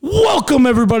Welcome,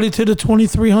 everybody, to the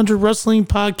 2300 Wrestling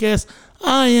Podcast.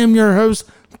 I am your host,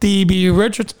 DB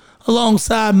Richards,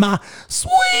 alongside my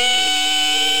sweet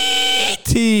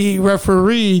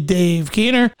referee, Dave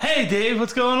Keener. Hey, Dave,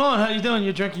 what's going on? How you doing?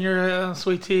 You drinking your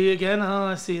sweet tea again? Oh,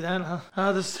 I see that.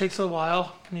 This takes a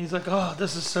while. And he's like, oh,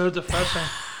 this is so depressing.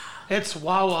 It's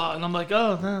Wawa, and I'm like,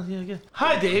 oh no, yeah.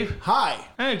 Hi, Dave. Hi.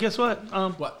 Hey, guess what?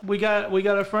 What? We got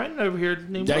a friend over here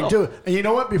named Will. I do. And you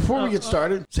know what? Before we get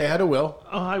started, say hi to Will.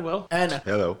 Oh, hi, Will. And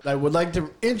Hello. I would like to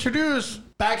introduce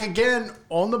back again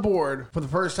on the board for the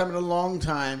first time in a long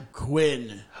time,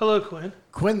 Quinn. Hello, Quinn.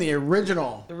 Quinn, the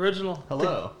original. The original.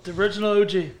 Hello. The original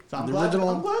OG. I'm The glad, original-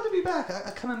 I'm glad to be back. I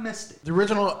kind of missed it. The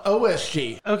original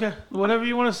OSG. Okay, whatever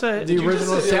you want to say. The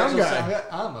original sound guy.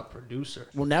 I'm a producer.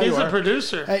 Well, now He's you a are.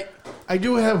 producer. Hey, I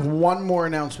do have one more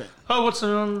announcement. Oh, what's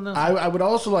on? I would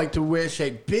also like to wish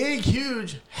a big,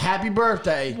 huge happy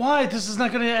birthday. Why? This is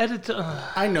not going to edit.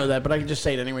 I know that, but I can just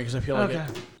say it anyway because I feel like Okay.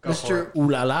 it. Mr. Ooh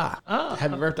La La. Oh.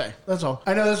 Happy birthday. That's all.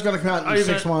 I know this is going to come out Are in you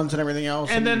 6 gonna- months and everything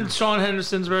else. And then Sean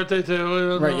Henderson's birthday too.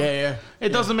 Right, yeah. It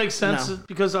doesn't make sense No.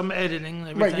 because I'm editing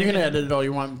everything. Right, you can edit it all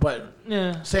you want, but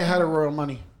Yeah. say hi to Royal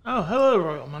Money. Oh, hello,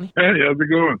 Royal Money. Hey, how's it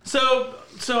going?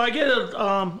 So I get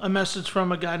a message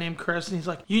from a guy named Chris, and he's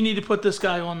like, "You need to put this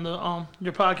guy on the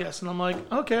your podcast." And I'm like,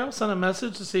 "Okay, I'll send a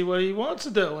message to see what he wants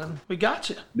to do." And we got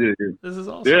you. Yeah, This is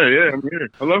awesome. yeah, I'm here.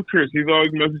 I love Chris. He's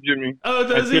always messaging me. Oh, I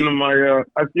does he? send him my, I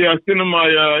send him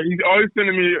my, he's always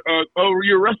sending me,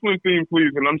 your wrestling theme,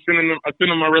 please. And I send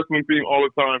him my wrestling theme all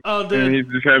the time. Oh, dude. And he's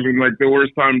just having like the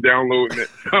worst time downloading it.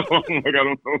 I'm like, I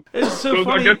don't know. It's so I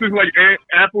funny. guess it's like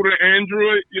Apple to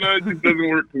Android. You know, it just doesn't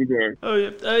work sometimes. Oh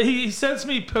yeah, he sends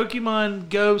me Pokemon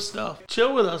Go stuff.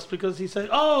 Chill with us because he said,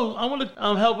 "Oh, I want to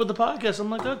help with the podcast." I'm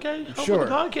like, "Okay, help Sure. with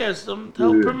the podcast.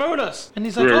 Help promote us." And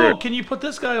he's like, Right. "Oh, can you put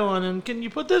this guy on? And can you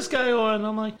put this guy on?"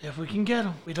 I'm like, "If we can get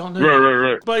him, we don't know."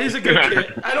 Right. But he's a good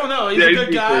kid. I don't know. He's Yeah, a he's good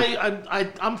a good guy.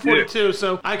 I'm 42,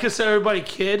 so I consider everybody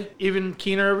kid. Even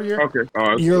Keener over here. Okay.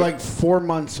 You're like 4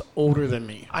 months older than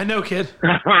me. I know, kid.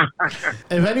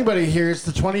 If anybody here is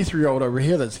the 23-year-old over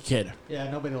here that's a kid. Yeah,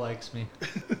 nobody likes me.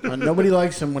 Nobody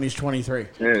likes him when he's 23.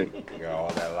 Yeah. Got all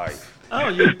that life. Oh,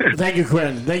 you. Thank you,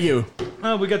 Quinn. Thank you.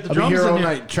 Oh, we got the I'll be drums here in all here.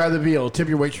 night. Try the veal. Tip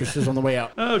your waitresses on the way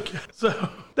out. Okay, so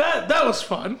that was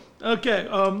fun. Okay,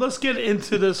 let's get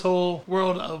into this whole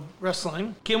world of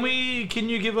wrestling. Can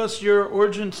you give us your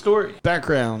origin story?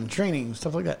 Background, training,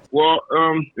 stuff like that. Well,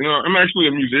 I'm actually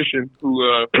a musician who,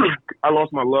 I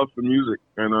lost my love for music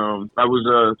and, I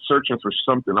was, searching for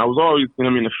something. I was always,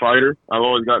 a fighter. I've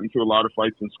always gotten into a lot of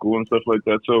fights in school and stuff like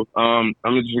that. So, I'm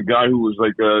just a guy who was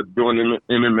like, doing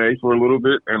MMA for a little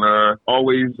bit and,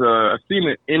 always, I seen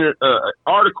an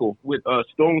article with,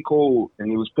 Stone Cold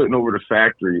and he was putting over the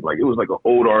Factory. Like, it was like an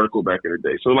old article back in the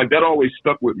day. So like that always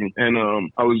stuck with me. And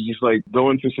I was just like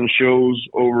going to some shows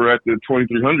over at the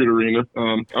 2300 arena.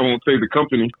 I won't say the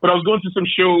company, but I was going to some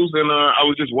shows and I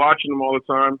was just watching them all the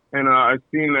time. And I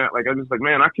seen that, like, I just like,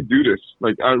 man, I could do this.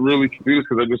 Like, I really could do this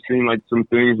because I just seen like some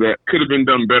things that could have been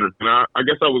done better. And I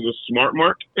guess I was a smart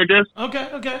mark, I guess. Okay.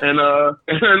 And I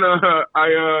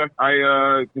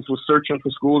just was searching for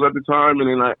schools at the time, and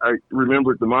then I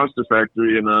remembered the Monster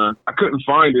Factory, and I couldn't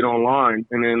find it online.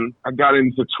 And then I got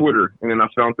into Twitter, and then I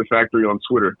found the factory on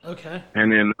Twitter. Okay.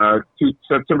 And then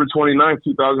September 29th,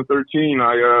 2013,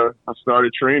 I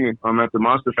started training. I'm at the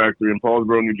Monster Factory in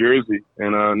Paulsboro, New Jersey,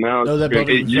 and now Know it's that been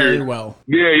building 8 years. very well.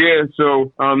 Yeah.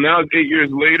 So now it's 8 years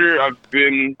later. I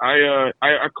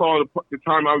call it the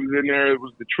time I was in there. It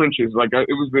was the trenches. Like I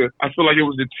feel like it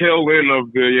was the tail end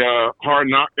of the hard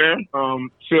knock there.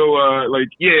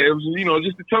 It was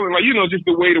just the telling, just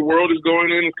the way the world is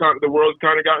going in. The world's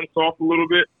kind of gotten soft a little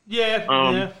bit. Yeah.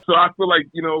 So I feel like,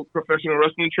 professional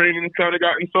wrestling training has kind of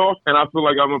gotten soft. And I feel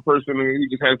like I'm a person who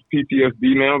just has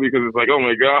PTSD now because it's like, oh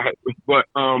my God. But,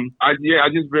 I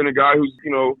just been a guy who's,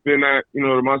 been at,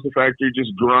 the Monster Factory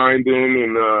just grinding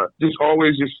and, just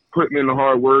always just putting in the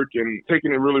hard work and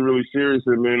taking it really, really serious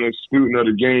and being a student of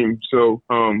the game. So,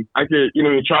 I could,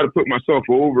 try to put myself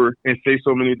over and say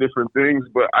so many different things,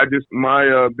 but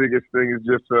my biggest thing is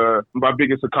just, my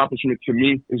biggest accomplishment to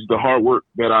me is the hard work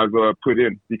that I've, put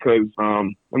in because, I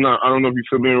don't know if you're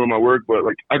familiar with my work, but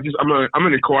like, I'm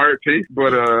an acquired taste,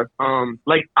 but, I'm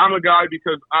a guy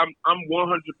because I'm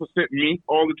 100% me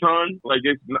all the time. Like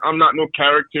I'm not no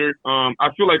character. I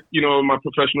feel like, my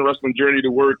professional wrestling journey,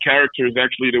 the word character is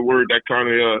actually the word that kind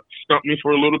of, stumped me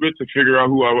for a little bit to figure out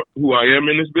who I am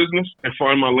in this business and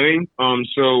find my lane.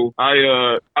 So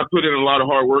I put in a lot of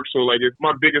hard work. So like it's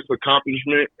my biggest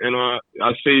accomplishment. And, I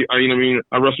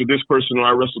wrestled this person or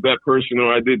I wrestled that person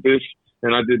or I did this.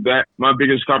 and I did that. My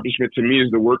biggest accomplishment to me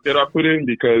is the work that I put in,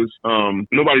 because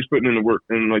nobody's putting in the work,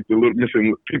 and like the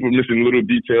people missing little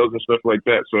details and stuff like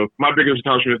that. So my biggest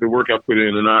accomplishment is the work I put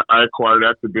in, and I acquired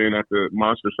after being at the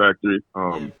Monster Factory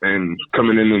and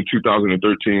coming in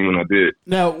 2013 when I did.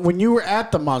 Now, when you were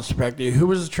at the Monster Factory, who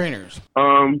was the trainers?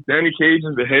 Danny Cage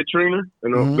is the head trainer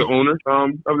and the owner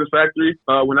of the factory.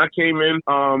 When I came in,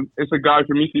 it's a guy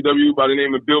from ECW by the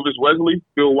name of Bill Wesley,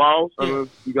 Bill Wiles. I don't know if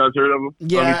you guys heard of him.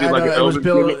 Yeah, he did like it was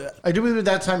Bill. I do believe at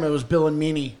that time it was Bill and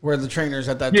Meanie were the trainers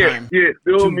at that time. Yeah,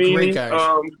 Bill and Meanie.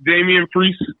 Damian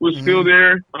Priest was still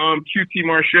there. QT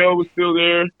Marshall was still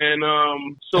there, and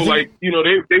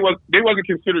they wasn't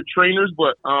considered trainers,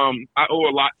 but I owe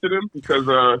a lot to them because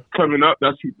coming up,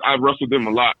 I wrestled them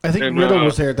a lot. I think Riddle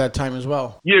was there at that time as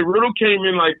well. Yeah, Riddle came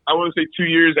in like I want to say 2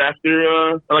 years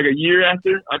after, like a year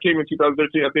after. I came in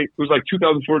 2013. I think it was like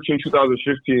 2014,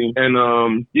 2015,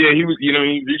 and he was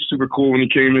he's super cool when he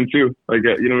came in too. Like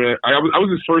I was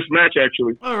his first match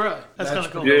actually. All right, that's kind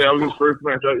of cool. Yeah, I was his first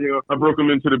match. I broke him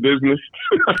into the business.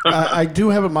 I do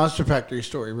have a Monster Factory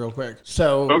story real quick.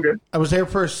 So I was there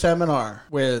for a seminar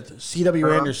with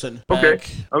C.W. Anderson.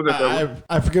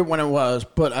 I forget when it was,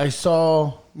 but I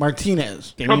saw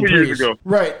Martinez. A couple years ago.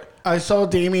 Right. I saw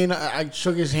Damien. I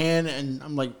shook his hand, and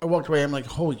I walked away. I'm like,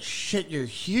 holy shit, you're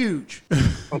huge.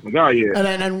 Oh my God, yeah.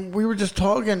 And we were just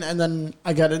talking, and then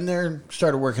I got in there and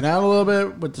started working out a little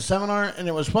bit with the seminar, and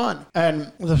it was fun.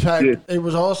 And the fact it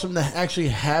was awesome to actually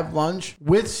have lunch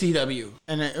with CW,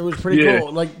 and it was pretty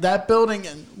cool. Like that building,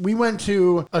 and we went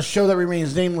to a show that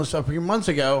remains nameless a few months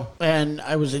ago, and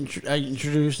I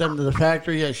introduced them to the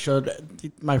factory. I showed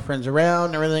my friends around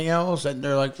and everything else, and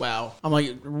they're like, wow. I'm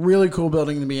like, really cool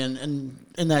building to be in.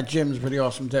 And that gym is pretty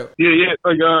awesome too. Yeah.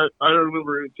 Like I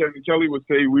remember Kevin Kelly would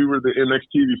say we were the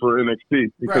NXT before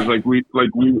NXT because we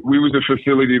was a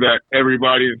facility that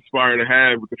everybody aspired to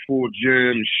have with the full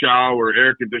gym, shower,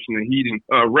 air conditioning, heating,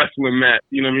 wrestling mat.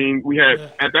 You know what I mean? We had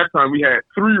at that time we had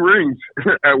 3 rings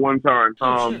at one time.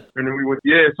 And then we went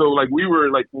so like we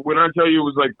were like when I tell you it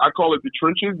was like I call it the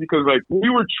trenches because like we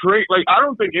were trained like I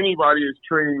don't think anybody is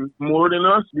trained more than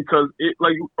us because it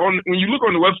like when you look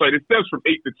on the website it says from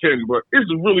 8 to 10, but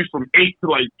it's really from 8 to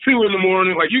like 2 in the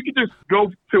morning. Like you could just go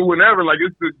to whenever. Like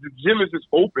it's the gym is just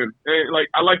open. And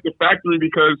like I like the factory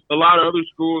because a lot of other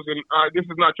schools, and this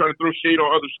is not trying to throw shade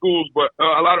on other schools, but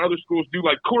a lot of other schools do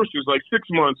like courses like 6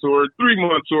 months or 3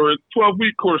 months or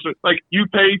 12-week courses. Like you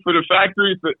pay for the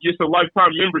factory, it's a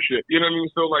lifetime membership. You know what I mean?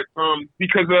 So like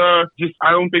because I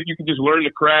don't think you can just learn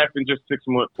the craft in just 6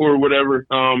 months or whatever.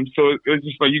 So it's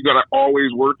just like you gotta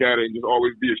always work at it and just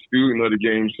always be a student of the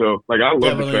game. So like I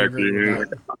love the factory, man.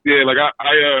 Yeah, like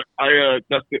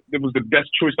it was the best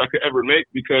choice I could ever make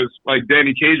because like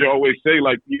Danny Cage always say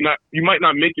like you might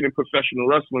not make it in professional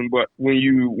wrestling, but if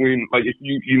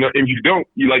you don't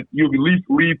you'll at least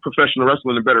leave professional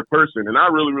wrestling a better person. And I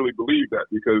really really believe that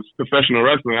because professional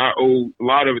wrestling I owe a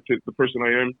lot of it to the person I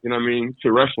am. You know what I mean?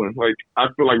 To wrestling. Like I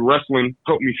feel like wrestling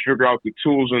helped me figure out the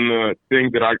tools and the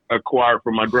things that I acquired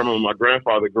from my grandma and my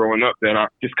grandfather growing up that I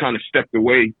just kind of stepped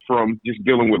away from just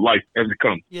dealing with life as it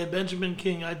comes. Yeah, Benjamin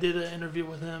King, I did an interview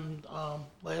with him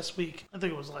last week. I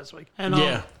think it was last week. And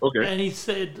and he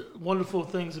said wonderful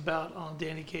things about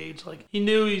Danny Cage. Like he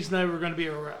knew he's never going to be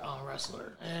a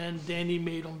wrestler, and Danny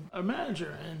made him a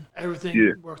manager, and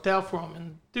everything worked out for him.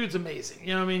 And dude's amazing.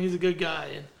 You know what I mean? He's a good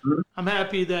guy, and I'm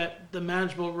happy that the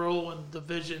management role and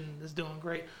division is doing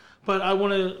great. But I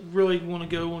really want to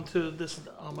go into this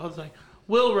other thing.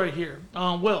 Will right here.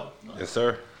 Will. Yes,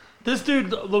 sir. This dude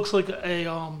looks like a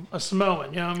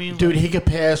Samoan, you know what I mean? Dude, he could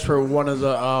pass for one of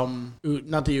the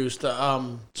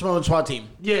Samoan SWAT team.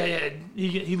 Yeah.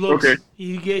 He looks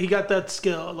he got that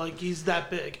skill. Like he's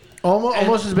that big.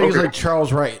 Almost as big as like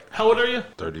Charles Wright. How old are you?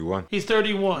 31. He's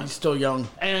 31. He's still young.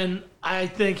 And I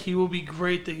think he will be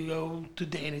great to go to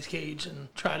Danny's Cage and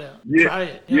try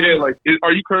it. Like,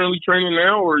 are you currently training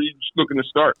now, or are you just looking to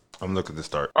start? I'm looking to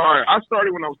start. All right, I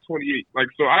started when I was 28. Like,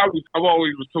 so I've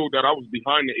always was told that I was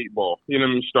behind the 8 ball. You know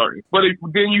what I mean? Starting, but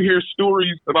then you hear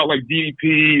stories about like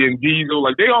DDP and Diesel.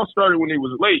 Like, they all started when they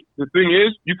was late. The thing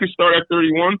is, you can start at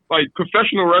 31. Like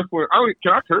professional wrestling.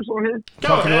 Can I curse on here?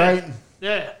 Talking right?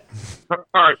 Yeah. All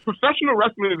right, professional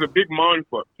wrestling is a big mind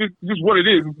fuck. It's just what it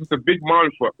is. It's just a big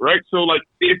mind fuck, right? So, like,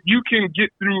 if you can get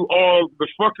through all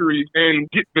the fuckery and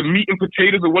get the meat and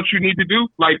potatoes of what you need to do,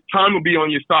 like, time will be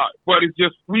on your side. But it's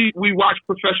just, we watch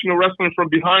professional wrestling from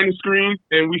behind the screen,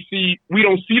 and we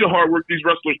don't see the hard work these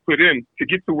wrestlers put in to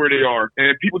get to where they are.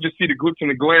 And people just see the glitz and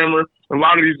the glamour. A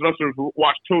lot of these wrestlers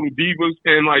watch Total Divas,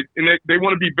 and they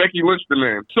want to be Becky Lynch the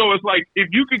man. So it's like, if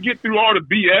you could get through all the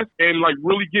BS and, like,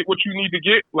 really get what you need to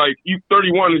get, like,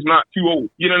 31 is not too old.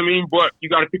 You know what I mean? But you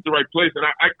got to pick the right place. And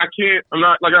I can't, I'm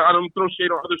not, like, I don't throw shade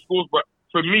on other schools, but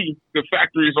for me, the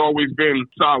factory has always been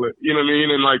solid. You know what I mean?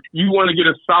 And, like, you want to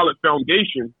get a solid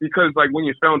foundation because, like, when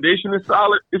your foundation is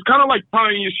solid, it's kind of like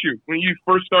tying your shoe. When you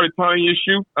first started tying your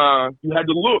shoe, you had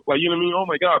to look. Like, you know what I mean? Oh,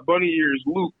 my God, bunny ears,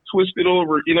 loop, twisted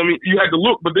over. You know what I mean? You had to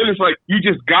look. But then it's like you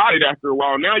just got it after a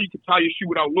while. Now you can tie your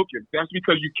shoe without looking. That's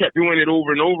because you kept doing it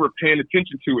over and over, paying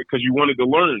attention to it because you wanted to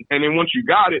learn. And then once you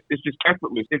got it, it's just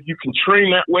effortless. If you can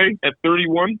train that way at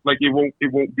 31, like, it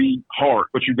won't be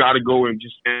hard. But you got to go and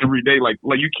just every day, like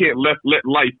you can't let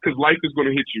life, because life is going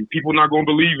to hit you. People not going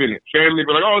to believe in it. Family be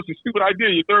like, oh, it's a stupid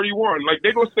idea. You're 31. Like,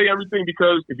 they're going to say everything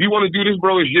because if you want to do this,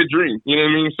 bro, it's your dream. You know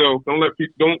what I mean? So don't let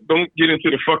people, don't get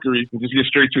into the fuckery and just get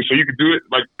straight to it. So you can do it.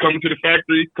 Like, come to the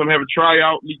factory, come have a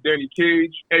tryout, meet Danny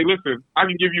Cage. Hey, listen, I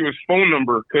can give you his phone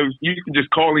number because you can just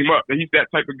call him up. And he's that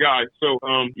type of guy. So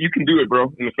you can do it, bro.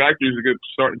 And the factory is a good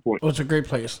starting point. Well, it's a great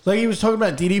place. Like he was talking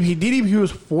about DDP. DDP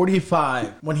was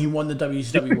 45 when he won the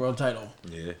WCW World title.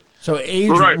 Yeah. So age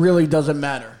really doesn't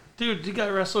matter. Dude, you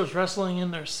got wrestlers wrestling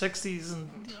in their 60s and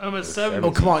almost 70s.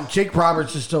 Oh, come on. Jake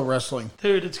Roberts is still wrestling.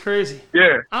 Dude, it's crazy.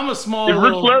 Yeah. I'm a small If Ric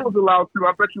little... Flair was allowed to,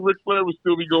 I bet you Ric Flair would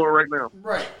still be going right now.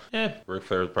 Right. Yeah. Ric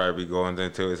Flair would probably be going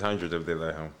until his 100 if they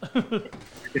let him.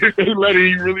 If they let it,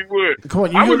 he really would. Come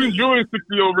on, I was enjoying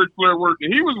 60-year-old Ric Flair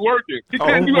working. He was working. He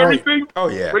couldn't do everything. Oh,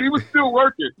 yeah. But he was still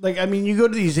working. Like, I mean, you go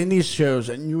to these indies shows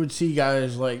and you would see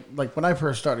guys like when I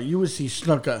first started, you would see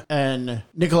Snuka and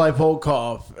Nikolai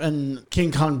Volkov and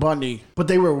King Kong Bundy, but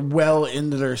they were well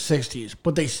into their 60s,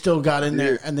 but they still got in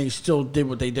there and they still did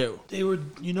what they do. They were,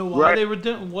 you know why they were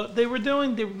doing what they were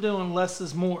doing? They were doing less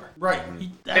is more. Right.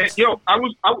 And, yo, I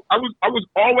was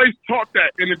always taught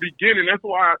that in the beginning. That's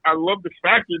why I love the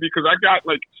factory, because I got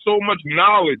like so much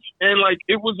knowledge, and like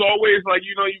it was always like,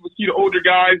 you know, you would see the older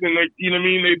guys and like, you know what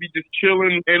I mean, they'd be just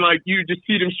chilling, and like you just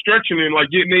see them stretching and like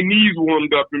getting their knees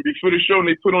warmed up, and before the show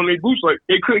they put on their boots. Like,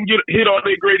 they couldn't hit all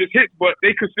their greatest hits, but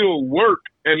they could still work.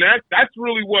 And that's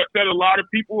really what set a lot of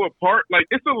people apart. Like,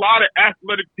 it's a lot of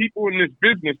athletic people in this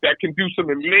business that can do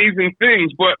some amazing things.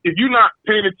 But if you're not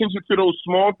paying attention to those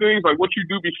small things, like what you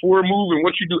do before a move and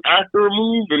what you do after a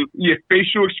move, and your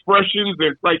facial expressions,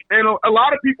 and like, and a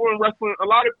lot of people in wrestling, a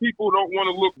lot of people don't want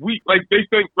to look weak. Like, they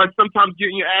think like sometimes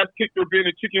getting your ass kicked or being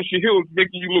a chicken shit hill is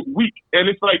making you look weak. And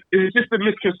it's like, it's just a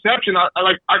misconception.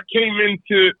 I came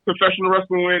into professional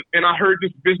wrestling and I heard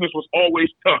this business was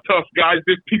always tough guys.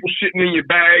 There's people shitting in your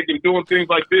bag and doing things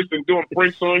like this and doing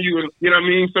pranks on you, and you know what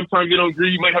I mean, sometimes you don't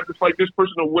agree, you might have to fight this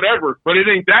person or whatever, but it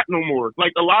ain't that no more.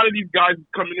 Like, a lot of these guys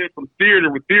coming in from theater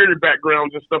with theater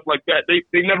backgrounds and stuff like that,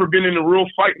 they never been in a real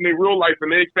fight in their real life, and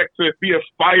they expect to be a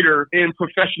fighter in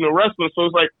professional wrestling. So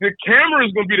it's like, the camera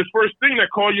is going to be the first thing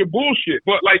that call you bullshit,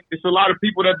 but like, it's a lot of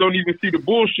people that don't even see the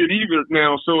bullshit either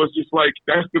now. So it's just like,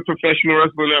 that's the professional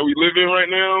wrestling that we live in right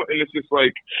now, and it's just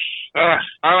like, I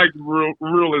like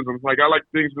realism. Like, I like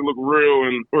things to look real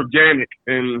and organic,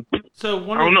 and so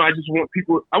I don't know. I just want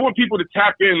people. I want people to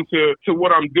tap into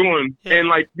what I'm doing, and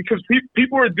like, because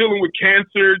people are dealing with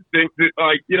cancer,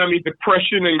 like, you know what I mean,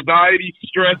 depression, anxiety,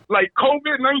 stress, like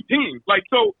COVID-19. Like,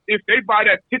 so if they buy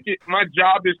that ticket, my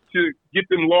job is to get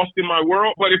them lost in my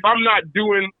world. But if I'm not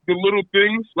doing the little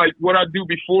things, like what I do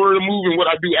before the move and what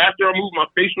I do after I move, my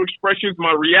facial expressions,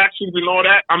 my reactions and all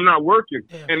that, I'm not working.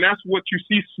 Yeah. And that's what you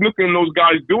see Snuka and those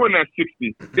guys doing at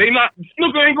 60.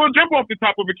 Snuka ain't gonna jump off the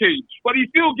top of a cage, but he's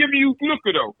still giving you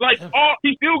Snuka though. Like,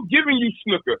 he's still giving you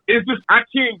Snuka. It's just, I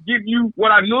can't give you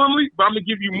what I normally, but I'm gonna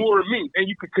give you more of me. And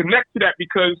you can connect to that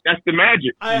because that's the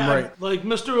magic. Right. Like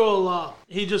Mr. Ola,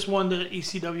 he just won the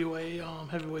ECWA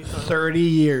heavyweight title. 30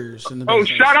 years in the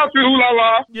business. Oh, shout out to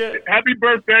Ulala. Yeah. Happy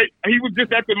birthday. He was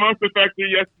just at the Monster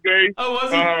Factory yesterday. Oh,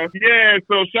 was he? Yeah,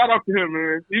 so shout out to him,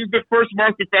 man. He was the first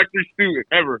Monster Factory student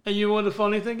ever. And you know what the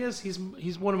funny thing is?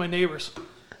 He's one of my neighbors.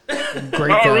 Great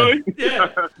guy. Oh, really? Yeah.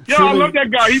 Yo, I love that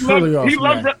guy. He loves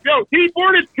yo, he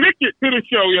bought a ticket to the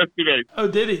show yesterday. Oh,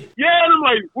 did he? Yeah, and I'm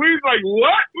like, he's like,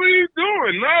 what are you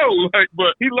doing? No, like,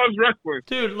 but he loves wrestling.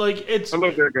 Dude, like, I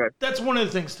love that guy. That's one of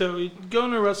the things, too.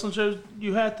 Going to wrestling shows,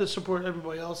 you have to support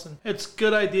everybody else, and it's a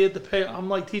good idea to pay. I'm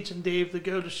like teaching Dave to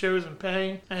go to shows and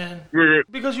paying, and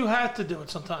because you have to do it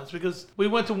sometimes, because we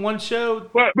went to one show.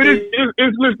 But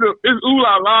it's ooh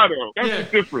la la though. That's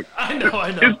just different. I know.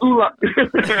 It's ooh la.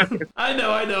 I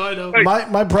know.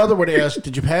 My brother would ask,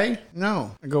 did you pay?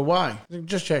 No. I go, why?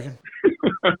 Just checking.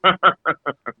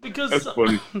 Because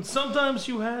sometimes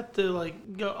you have to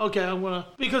like go, okay, I'm gonna,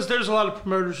 because there's a lot of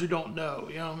promoters you don't know,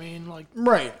 you know what I mean? Like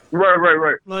Right.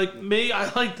 Like me,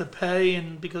 I like to pay,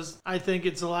 and because I think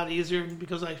it's a lot easier,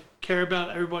 because I care about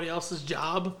everybody else's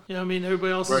job. You know what I mean?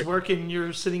 Everybody else is working.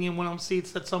 You're sitting in one of them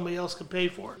seats that somebody else could pay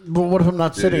for. But what if I'm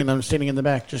not sitting and I'm sitting in the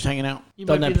back, just hanging out? You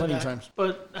Done might that be in plenty the of back. times.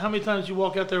 But how many times you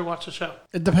walk out there and watch the show?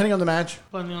 Depending on the match.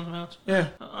 Plenty on the match. Yeah.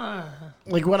 Uh,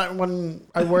 Like when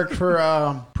I worked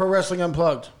for Pro Wrestling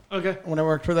Unplugged. okay. When I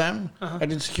worked for them, I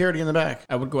did security in the back.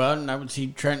 I would go out and I would see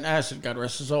Trent Acid, God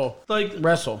rest his soul, Like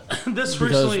wrestle. this Because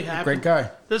recently happened. great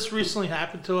guy. This recently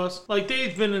happened to us. Like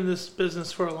Dave's been in this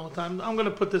business for a long time. I'm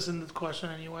gonna put this in the question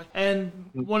anyway. And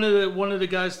one of the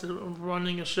guys that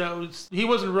running a show, he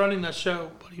wasn't running that show,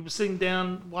 but he was sitting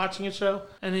down watching a show,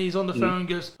 and he's on the phone and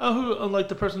goes, "Oh, who?" Like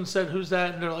the person said, "Who's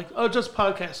that?" And they're like, "Oh, just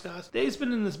podcast guys." Dave's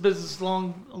been in this business a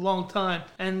long time,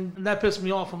 and that pissed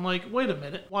me off. I'm like, wait a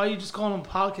minute, why are you just calling him a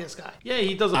podcast guy? Yeah,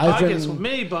 he does a podcast with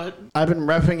me, but I've been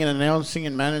reffing and announcing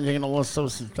and managing and all this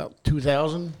stuff since about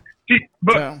 2000.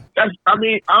 But So- that's, I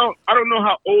mean, I don't know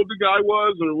how old the guy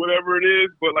was or whatever it is,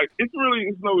 but like it's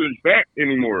no respect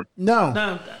anymore. No.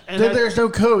 no, and There's no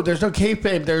code. There's no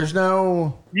kayfabe. There's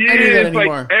no Yeah, any of that it's like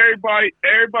anymore. everybody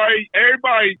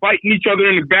biting each other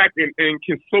in the back and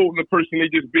consoling the person they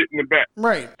just bit in the back.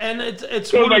 Right. and it's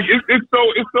So one of- like it's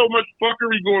so much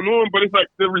fuckery going on, but it's like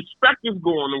the respect is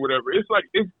gone or whatever. It's like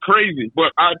it's crazy.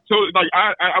 But I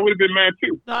would have been mad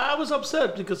too. No, I was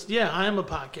upset because I am a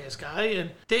podcast guy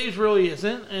and Dave really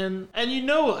isn't, and you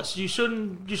know us. You should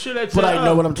have. But I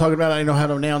know what I'm talking about. I know how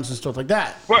to announce and stuff like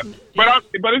that. But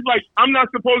it's like I'm not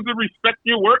supposed to respect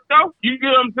your work though. You get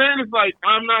what I'm saying? It's like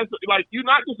I'm not like you're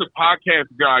not just a podcast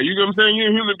guy. You get what I'm saying? You're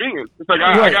a human being. It's like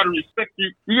I Right. gotta respect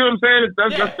you. You get what I'm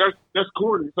saying? That's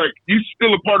corny. It's like you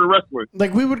still a part of wrestling.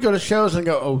 Like we would go to shows and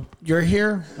go, "Oh, you're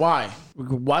here? Why?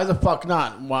 Why the fuck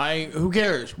not? Why? Who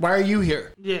cares? Why are you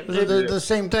here?" Yeah, the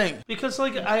same thing. because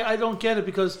like I don't get it,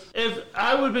 because if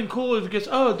I would have been cool if it gets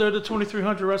they're the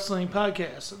 2300 Wrestling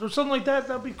Podcast or something like that,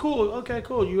 that'd be cool. Okay,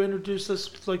 cool. You introduce us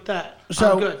like that.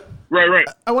 So- I'm good. Right.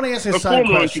 I want to ask you a A side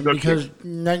formal question because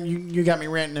introduction. now you got me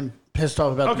ranting and pissed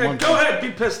off about the Okay, one go thing. ahead.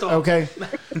 Be pissed off. Okay.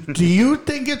 Do you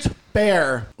think it's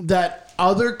fair that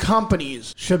other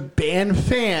companies should ban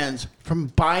fans from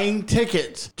buying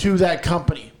tickets to that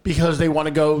company because they want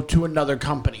to go to another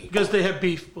company? Because they have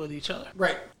beef with each other.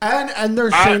 Right. And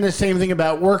they're saying the same thing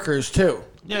about workers too.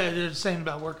 Yeah, they're the same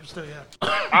about workers too. Yeah.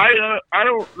 I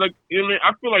don't like. I mean,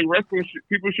 I feel like wrestling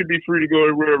people should be free to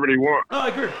go wherever they want. Oh, I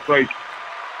agree. Like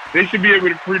they should be able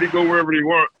to free to go wherever they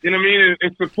want. You know what I mean?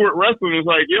 And support wrestling. It's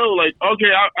like, yo, like, okay,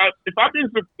 if I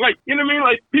can, like, you know what I mean?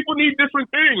 Like, people need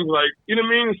different things. Like, you know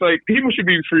what I mean? It's like people should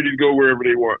be free to go wherever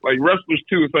they want. Like wrestlers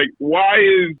too. It's like, why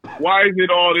is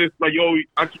it all this? Like, yo,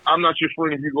 I'm not your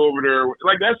friend if you go over there.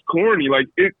 Like, that's corny. Like,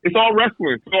 it's all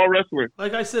wrestling. It's all wrestling.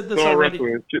 Like I said this It's all already.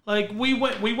 wrestling. Like we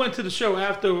went to the show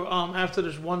after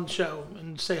this one show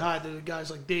and say hi to the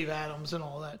guys like Dave Adams and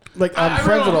all that. Like I'm I friends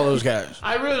really with all don't- those guys.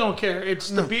 I really don't care. It's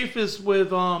the beef is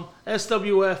with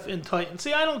SWF and Titan.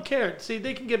 See, I don't care. See,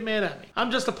 they can get mad at me.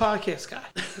 I'm just a podcast guy.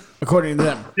 According to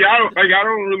them. Yeah, I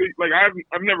don't really like.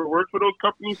 I've never worked for those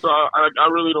companies, so I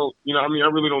really don't. You know, I mean, I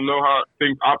really don't know how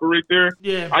things operate there.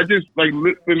 Yeah. I just like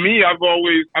for me, I've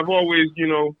always, you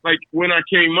know, like when I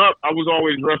came up, I was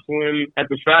always wrestling at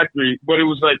the factory, but it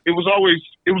was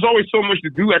always so much to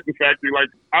do at the factory. Like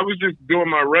I was just doing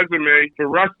my resume for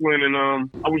wrestling, and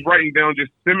I was writing down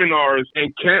just seminars and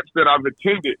camps that I've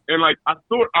attended, and like I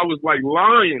thought I was like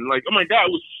lying. Like, oh my God,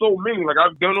 it was so many. Like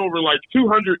I've done over like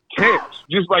 200 camps,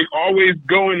 just like always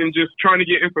going and just trying to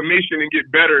get information and get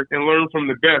better and learn from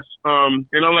the best.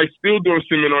 And I'm like still doing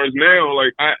seminars now.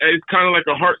 Like it's kind of like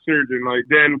a heart surgeon. Like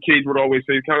Dan Cage would always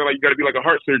say, it's kind of like you got to be like a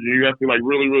heart surgeon. You have to like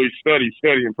really, really study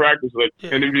and practice, like,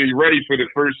 and then be ready for the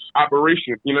first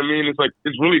operation. You know what I mean? It's like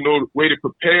there's really no way to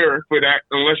prepare for that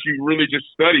unless you really just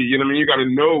study. You know what I mean? You got to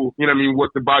know, you know what I mean,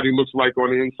 what the body looks like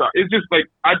on the inside. It's just like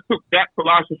I took that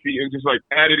philosophy and just like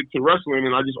added it to wrestling,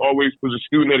 and I just always was a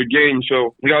student of the game.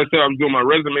 So like I said, I was doing my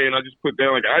resume, and I just put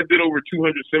down like I did over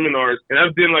 200 seminars, and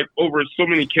I've done like over so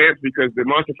many camps because the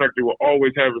Monster Factory will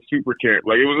always have a super camp.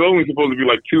 Like it was only supposed to be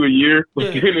like 2 a year,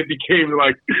 but then it became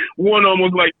like one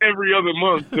almost like every other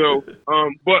month. So,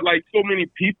 but like so many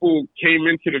people came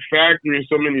into the factory and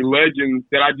so many legends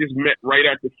that I just met right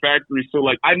at the factory. So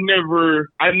like I never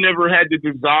had the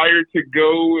desire to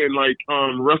go and like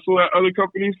wrestle at other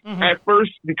companies at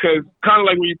first, because kind of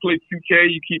like when you play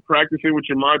 2K, you keep practicing with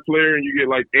your My Player and you get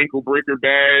like ankle breaker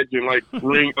badge and like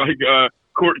ring like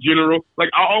court general. Like,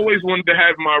 I always wanted to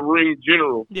have my ring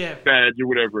general badge or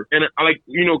whatever. And I like,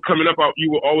 you know, coming up,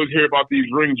 you will always hear about these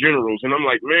ring generals. And I'm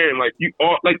like, man, like you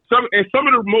all, like some of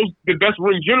the best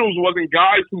ring generals wasn't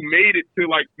guys who made it to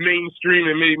like mainstream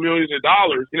and made millions of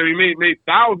dollars. You know, he made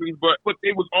thousands, but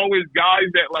it was always guys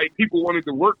that like people wanted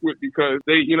to work with because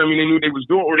they, you know, they knew they was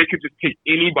doing, or they could just take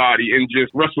anybody and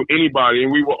just wrestle anybody.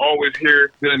 And we will always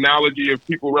hear the analogy of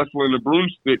people wrestling the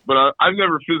broomstick, but I've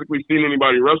never physically seen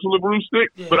anybody wrestle a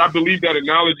broomstick. But I believe that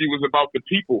analogy was about the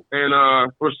people and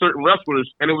for certain wrestlers,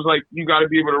 and it was like you got to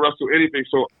be able to wrestle anything.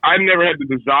 So I never had the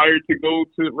desire to go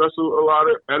to wrestle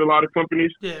at a lot of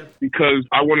companies because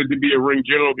I wanted to be a ring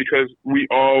general because we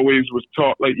always was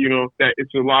taught like, you know, that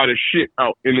it's a lot of shit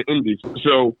out in the indies.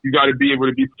 So you got to be able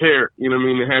to be prepared, you know what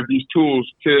I mean, to have these tools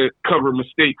to cover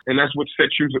mistakes, and that's what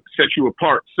sets you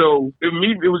apart. So it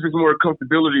was just more a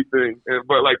comfortability thing.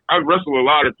 But like I wrestle a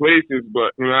lot of places,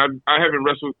 but you know I haven't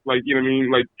wrestled like, you know what I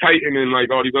mean, like Titan and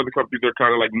like all these other companies are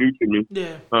kind of like new to me.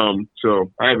 Yeah.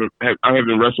 So I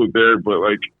haven't wrestled there, but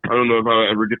like I don't know if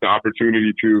I'll ever get the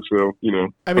opportunity to. So you know,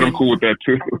 but I'm cool with that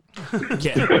too.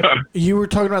 Yeah. You were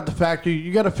talking about the factory.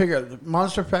 You got to figure out the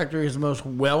Monster Factory is the most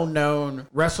well-known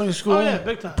wrestling school,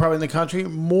 big time, probably in the country.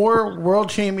 More world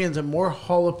champions and more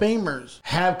Hall of Famers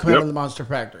have come out of the Monster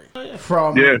Factory.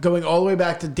 From going all the way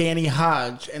back to Danny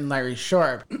Hodge and Larry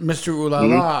Sharp, Mr. Ooh La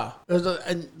La,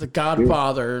 and the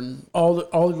Godfather, and all the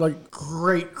like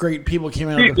great people came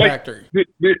out of the factory.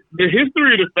 The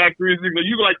history of the factory is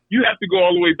you have to go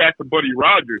all the way back to Buddy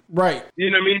Rogers, right?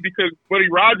 You know what I mean? Because Buddy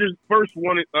Rogers first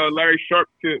wanted Larry Sharp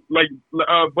to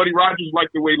Buddy Rogers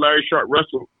liked the way Larry Sharp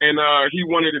wrestled, and he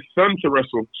wanted his son to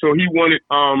wrestle. So he wanted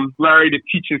Larry to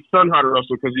teach his son how to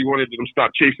wrestle because he wanted them to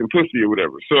stop chasing pussy or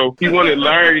whatever. So he wanted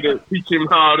Larry to teach him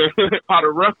how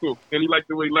to wrestle, and he liked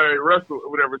the way Larry wrestled or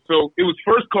whatever. So it was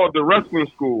first called the wrestling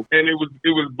school, and it was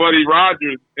Buddy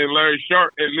Rogers and Larry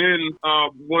Sharp. And then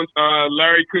once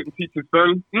Larry couldn't teach his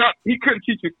son, he couldn't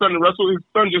teach his son to wrestle. His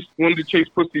son just wanted to chase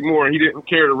pussy more, and he didn't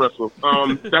care to wrestle.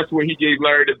 That's when he gave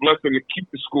Larry the blessing to keep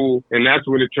the school, and that's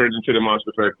when it turned into the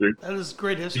Monster Factory. That is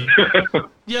great history.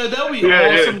 Yeah, that would be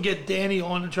awesome to get Danny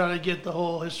on and try to get the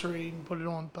whole history and put it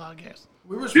on the podcast.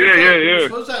 We were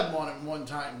supposed to have him on at one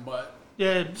time, but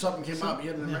something came up. He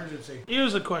had an emergency.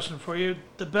 Here's a question for you.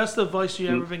 The best advice you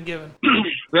ever been given?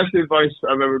 Best advice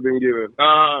I've ever been given.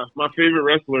 My favorite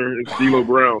wrestler is D'Lo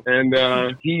Brown. And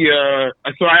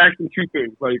so I asked him two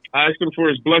things. Like, I asked him for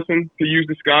his blessing to use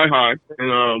the Sky High.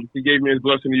 And he gave me his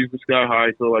blessing to use the Sky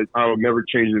High. So, like, I would never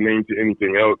change the name to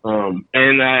anything else.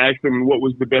 And I asked him what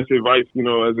was the best advice, you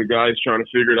know, as a guy is trying to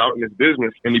figure it out in his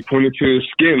business. And he pointed to his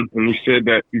skin. And he said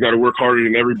that you got to work harder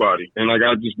than everybody. And, like,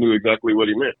 I just knew exactly what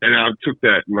he meant. And I took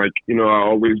that. And, like, you know, I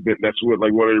always been, that's what,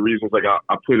 like, one of the reasons, like,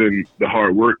 I put in the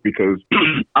hard work because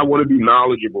I want to be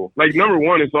knowledgeable. Like, number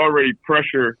one, it's already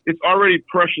pressure. It's already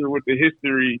pressure with the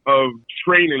history of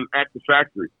training at the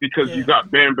factory because you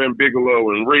got Bam Bam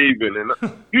Bigelow and Raven,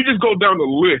 and you just go down the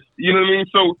list. You know what I mean?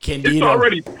 So it's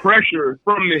already pressure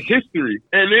from the history.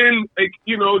 And then, like,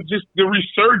 you know, just the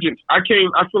resurgence. I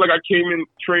feel like I came in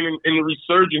training in the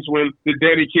resurgence when the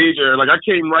Danny Cage era. Like, I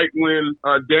came right when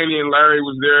Danny and Larry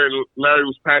was there, and Larry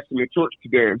was passing the torch to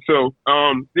Dan. So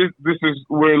this is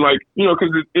when, like, you know,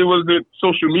 because it wasn't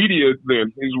social media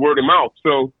then, it's word of mouth.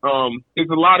 So there's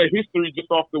a lot of history just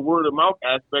off the word of mouth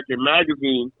aspect in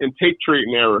magazine and tape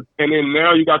trading era. And then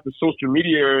now you got the social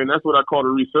media era, and that's what I call the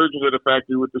resurgence of the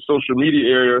factory with the social media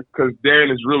era, because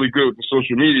Dan is really good with the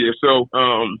social media. So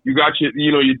you got your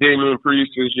Damian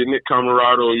Priest, your Nick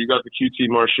Camarado, you got the QT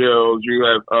Marshalls, you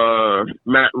have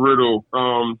Matt Riddle,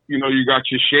 you got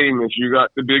your Sheamus, you got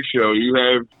the Big Show, you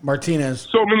have Martinez.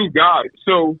 So many guys.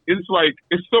 So it's like,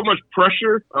 it's so much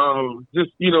pressure.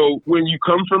 Just, you know, when you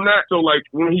come from that. So like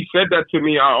when he said that to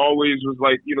me, I always was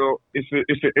like, you know, it's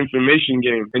an information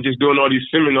game and just doing all these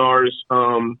seminars.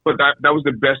 But that was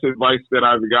the best advice that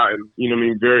I've gotten, you know what I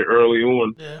mean, very early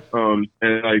on. Yeah.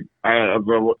 And like, I've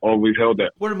always held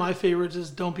that. One of my favorites is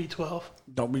Don't Be 12.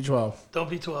 Don't be 12. Don't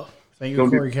be 12. Thank you,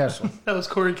 Corey Castle. That was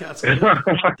Corey Castle.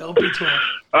 Don't be 12.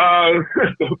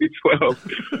 Don't be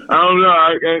 12. I don't know.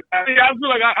 I feel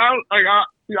like I don't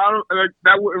like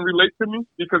that wouldn't relate to me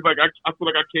because like I feel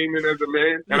like I came in as a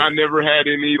man and I never had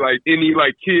any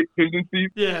kid tendencies.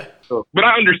 Yeah. So, but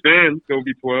I understand. Don't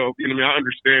be 12. You know what I mean? I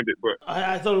understand it, but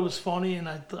I thought it was funny, and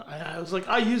I was like,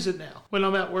 I use it now when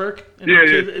I'm at work and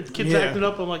kids acting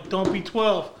up. I'm like, don't be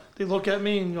 12. They look at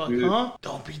me and you're like, huh?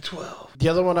 Don't be 12. The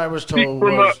other one I was told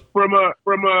from was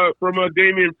a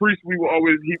Damian Priest, we will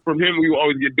always get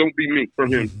 "Don't be me"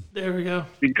 from him. There we go.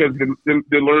 Because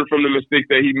to learn from the mistake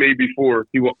that he made before,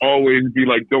 he will always be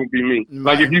like, "Don't be me."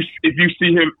 Like if you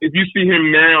see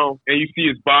him now and you see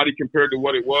his body compared to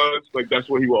what it was, like that's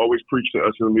what he will always preach to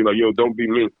us and be like, "Yo, don't be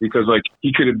me," because like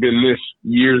he could have been this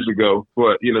years ago,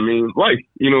 but you know what I mean?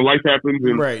 Life happens,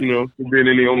 and right. been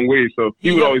in their own way. So he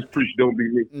would always preach, "Don't be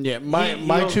me." Yeah,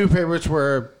 my two favorites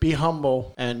were "Be humble"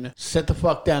 and "Sit the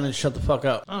fuck down and shut the fuck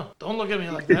up." Oh, don't look at me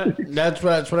like that. That's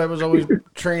what I was always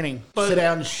training. But sit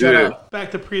down and shut up.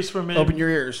 Back to Priest for a minute. Open your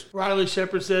ears. Riley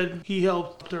Shepard said he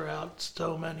helped her out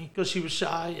so many because she was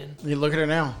shy, and You look at her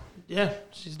now. yeah,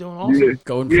 she's doing awesome.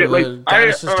 Going for the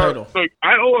Dynastis title. Like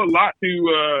I owe a lot to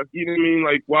you know what I mean,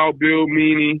 like Wild Bill,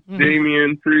 Meanie,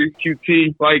 Damian, Priest,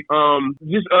 QT. Like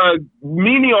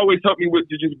Meanie always helped me with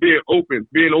just being open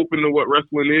to what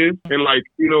wrestling is, and like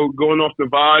going off the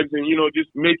vibes and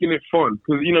just making it fun.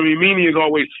 Because you know what I mean, Meanie is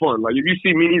always fun. Like if you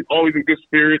see Meanie, he's always in good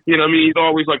spirits. You know what I mean, he's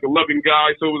always like a loving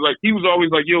guy. So it was like he was always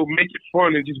like, yo, make it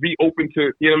fun and just be open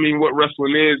to what I mean, what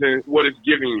wrestling is and what it's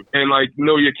giving you, and like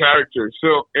know your character.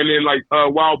 So and then like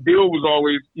Wild Bill was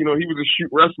always he was a shoot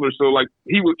wrestler, so like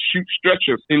he would shoot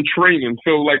stretchers in training.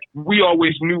 So like we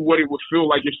always knew what it would feel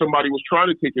like if somebody was trying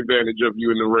to take advantage of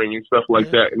you in the ring and stuff like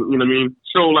that. And, you know what I mean?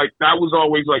 So like that was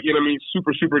always like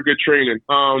super good training.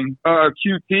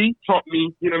 QT taught me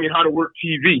how to work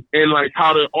TV and like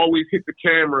how to always hit the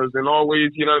cameras and always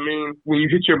when you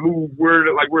hit your move where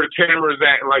the camera is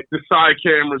at and like the side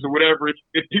cameras or whatever.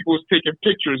 If people was taking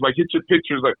pictures, like hit your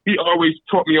pictures. Like he always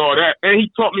taught me all that, and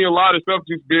he taught me a lot of stuff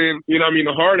just being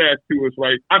a hard ass to us.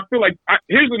 Like I feel like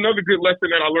here's another good lesson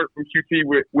that I learned from QT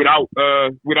without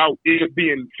it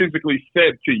being physically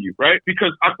said to you, right?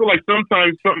 Because I feel like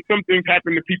sometimes some things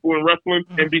happen to people in wrestling,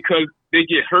 and because they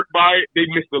get hurt by it, they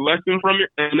miss the lesson from it,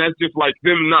 and that's just like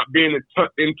them not being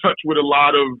in touch with a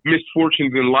lot of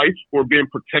misfortunes in life or being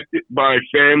protected by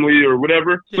family or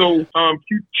whatever. So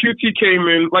QT came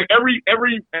in like every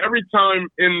time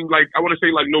in like I want to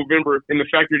say like November in the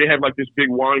factory they have like this big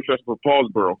wine festival in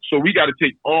Paulsboro. So we got to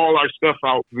take all our stuff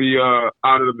out of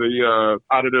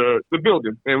the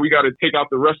building, and we got to take out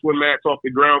the wrestling mats off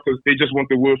the ground because they just want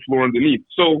the wood floor underneath.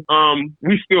 So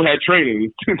we still had training.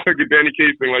 It's like a Danny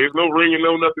Case thing. Like there's no ring and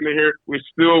no nothing in here. We're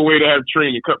still a way to have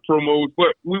training, cut promos.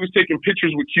 But we was taking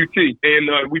pictures with QT, and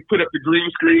we put up the green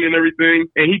screen and everything.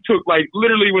 And he took like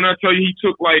literally when I tell you he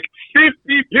took like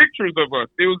 50 pictures of us.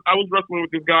 I was wrestling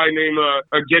with this guy named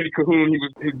Getty Cahoon. He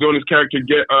was doing his character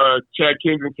Chad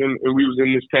Kensington, and we was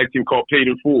in this tag team called Paid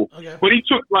in Full. Okay. But he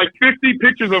took like 50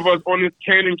 pictures of us on this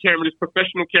Canon camera, this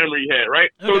professional camera he had, right?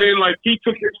 Okay. So then like he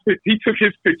took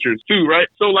his pictures too, right?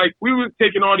 So like we was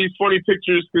taking all these funny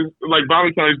pictures because like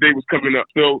Valentine's Day was coming up.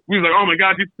 So we was like, oh my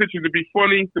God, these pictures would be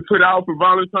funny to put out for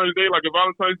Valentine's Day, like a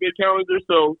Valentine's Day calendar.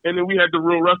 So and then we had the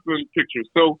real wrestling pictures.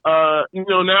 So now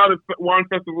the wine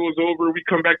festival is over, we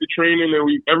come back to training and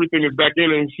everything is back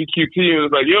in, and we see QT and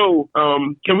it's like, yo,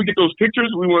 can we get those pictures?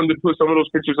 We wanted to put some of those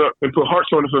pictures up and put hearts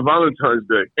on it for Valentine's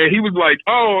Day. And he was like,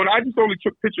 oh, I just only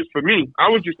took pictures for me. I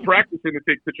was just practicing to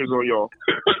take pictures on y'all.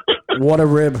 What a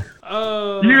rib.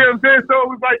 You know what I'm saying? So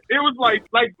it was like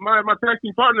my tag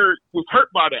team partner was hurt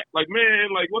by that. Like,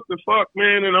 man, like what the fuck,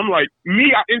 man? And I'm like,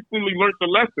 I instantly learned the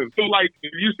lesson. So like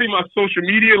if you see my social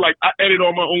media, like I edit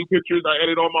all my own pictures, I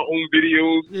edit all my own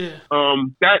videos. Yeah.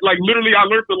 That like literally I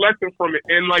learned the lesson from it,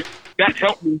 and like that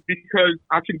helped me because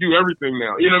I can do everything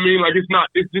now. You know what I mean? Like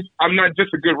I'm not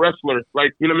just a good wrestler.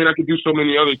 Like, you know what I mean? I can do so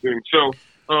many other things. So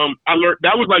I learned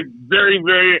that was like very,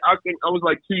 very, I think I was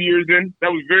like 2 years in.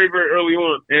 That was very, very early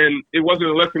on. And it wasn't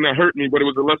a lesson that hurt me, but it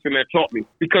was a lesson that taught me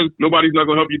because nobody's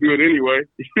not going to help you do it anyway.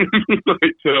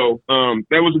 So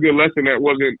that was a good lesson that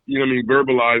wasn't,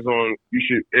 verbalized on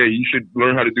you should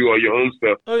learn how to do all your own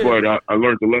stuff. Oh, yeah. But I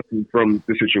learned the lesson from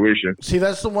the situation. See,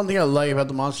 that's the one thing I like about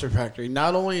the Monster Factory.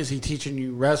 Not only is he teaching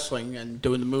you wrestling and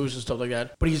doing the moves and stuff like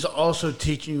that, but he's also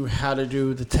teaching you how to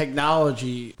do the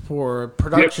technology for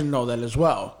production and all that as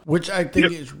well. Which I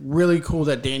think is really cool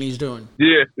that Danny's doing.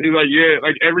 Yeah, he's like,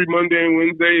 like every Monday and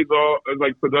Wednesday is all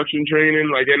like production training.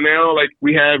 Like, and now like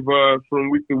we have from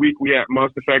week to week we have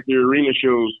Monster Factory Arena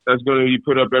shows that's going to be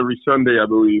put up every Sunday, I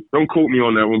believe. Don't quote me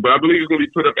on that one, but I believe it's going to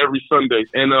be put up every Sunday.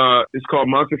 And it's called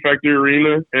Monster Factory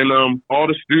Arena, and all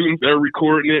the students they're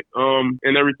recording it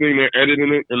and everything, they're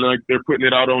editing it, and like they're putting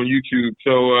it out on YouTube.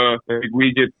 So like,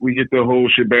 we get the whole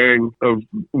shebang of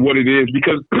what it is,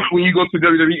 because when you go to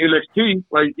WWE NXT.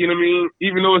 Like, you know what I mean?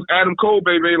 Even though it's Adam Cole,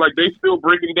 baby, like they still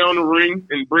breaking down the ring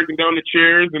and breaking down the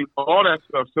chairs and all that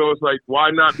stuff. So it's like,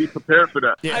 why not be prepared for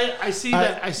that? Yeah, I see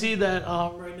that. I see that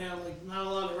right now. Like Not a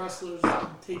lot of wrestlers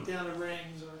take down the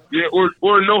rings. Yeah,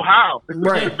 or know how.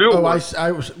 Right. To build Oh, one.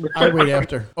 I wait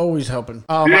after. Always helping.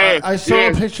 I saw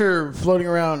a picture floating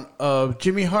around of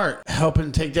Jimmy Hart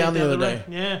helping take down the other day.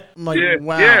 Yeah. I'm like,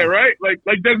 wow. Yeah, right? Like,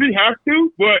 does he have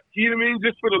to? But, you know what I mean?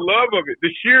 Just for the love of it. The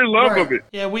sheer love of it.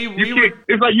 Yeah,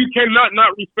 It's like you cannot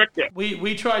not respect that.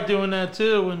 We tried doing that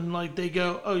too, and like they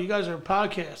go, "Oh, you guys are a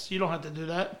podcast. You don't have to do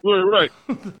that." Right.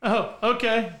 Oh,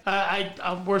 okay.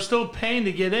 We're still paying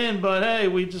to get in, but hey,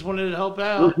 we just wanted to help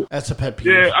out. That's a pet peeve.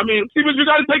 Yeah, I mean, see, but you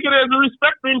got to take it as a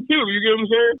respect thing too. You get what I'm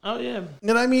saying? Oh yeah.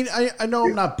 And I mean, I know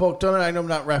I'm not booked on it. I know I'm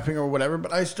not rapping or whatever,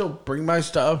 but I still bring my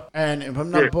stuff. And if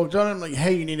I'm not booked on it, I'm like,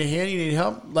 hey, you need a hand? You need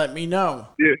help? Let me know.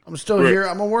 Yeah. I'm still here.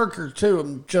 I'm a worker too.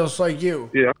 I'm just like you.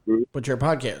 Yeah. But you're a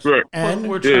podcast. Right. And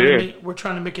we're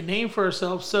trying to make a name for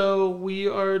ourselves, so we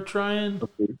are trying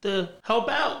to help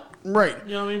out. Right.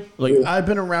 You know what I mean? Like, I've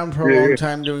been around for a long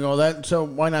time doing all that, so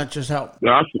why not just help?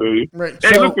 No, I feel you. Right.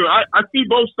 Hey, So- listen, I see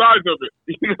both sides of it.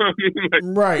 You know what I mean?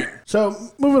 Like, Right. So,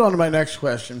 moving on to my next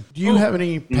question. Do you have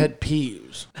any pet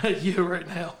peeves? You right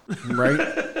now. Right?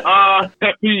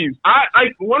 pet peeves. I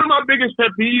one of my biggest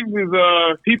pet peeves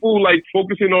is people like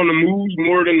focusing on the moves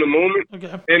more than the moment.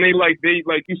 Okay. And they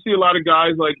you see a lot of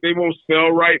guys like they won't sell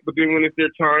right, but then when it's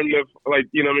their time to like,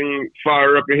 you know what I mean,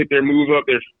 fire up and hit their moves up,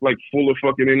 they're like full of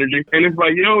fucking energy. And it's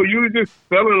like, yo, you was just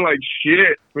selling like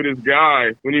shit for this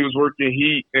guy when he was working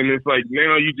heat, and it's like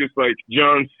now you just like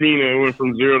John Cena went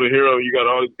from zero to hero. You got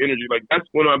all this energy. Like that's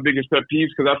one of my biggest pet peeves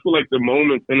because I feel like the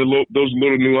moments and those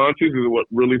little nuances is what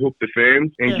really hook the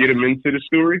fans and get them into the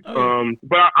story.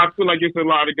 But I feel like it's a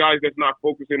lot of guys that's not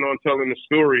focusing on telling the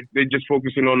story. They just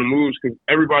focusing on the moves because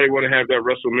everybody want to have that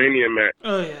WrestleMania match.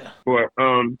 Oh yeah. But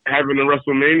having a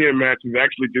WrestleMania match is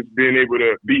actually just being able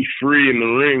to be free in the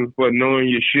ring, but knowing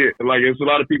your shit. Like it's a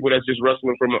lot of people that's just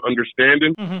wrestling from an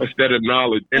understanding instead of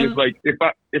knowledge. And it's like if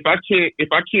I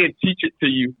can't teach it to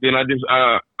you, then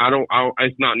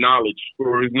it's not knowledge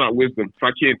or it's not wisdom. If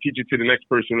I can't teach it to the next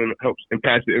person and it helps and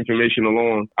pass the information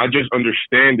along, I just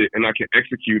understand it and I can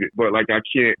execute it, but like I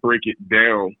can't break it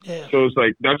down. Yeah. So it's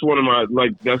like that's one of my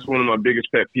biggest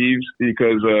pet peeves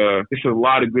because it's a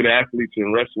lot of good athletes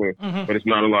in wrestling, but it's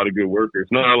not a lot of good workers.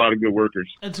 Not a lot of good workers.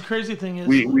 And the crazy thing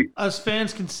is, us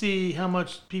fans can see how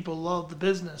much people love the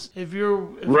business. If you're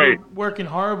working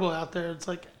horrible out there, it's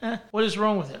like, what is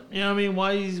wrong with him? You know what I mean?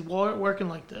 Why he's working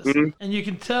like this? And you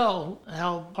can tell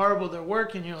how horrible they're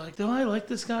working. You're like, do I like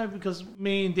this guy? Because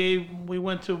me and Dave, we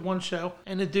went to one show,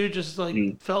 and the dude just like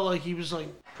felt like he was like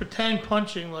pretend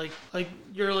punching, like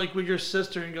you're like with your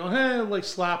sister and going, hey, like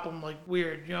slap him like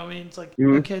weird. You know what I mean? It's like,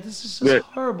 okay, this is just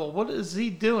horrible. What is he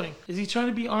doing? Is he trying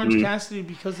to be Orange Cassidy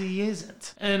because he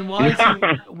isn't? And why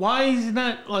is he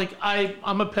not like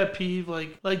I'm a pet peeve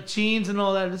like jeans and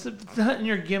all that. It's not in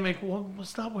your gimmick. Well,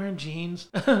 stop wearing jeans.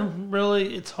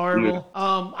 Really, it's horrible.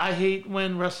 I hate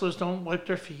when wrestlers don't wipe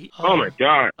their feet. Oh my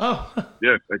god. Oh.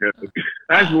 Yes, I guess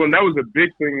that's one. That was a big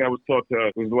thing I was taught to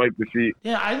us was wipe the feet.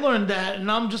 Yeah, I learned that,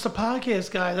 and I'm just a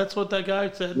podcast guy. That's what that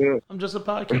guy said. Yeah. I'm just a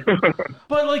podcast.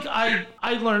 But like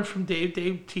I learned from Dave.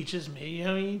 Dave teaches me. You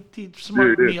know, he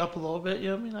smarted me up a little bit. You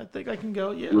know what I mean? I think I can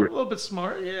go. Yeah, a little bit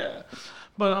smart. Yeah.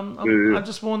 But I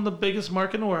just won the biggest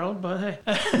mark in the world. But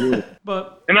hey,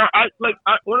 but and I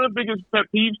one of the biggest pet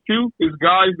peeves too is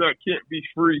guys that can't be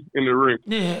free in the ring.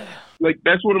 yeah. Like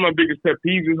that's one of my biggest pet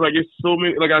peeves. Is like it's so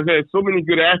many, like I said, so many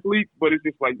good athletes, but it's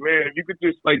just like, man, if you could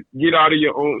just like get out of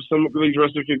your own. Some of these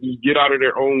wrestlers could just get out of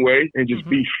their own way and just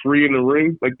be free in the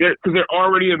ring, like that, because they're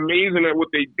already amazing at what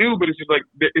they do. But it's just like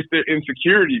it's their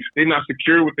insecurities. They're not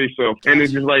secure with themselves, and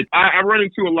it's just like I run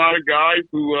into a lot of guys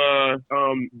who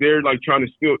they're like trying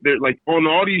to still, they're like on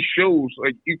all these shows,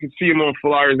 like you can see them on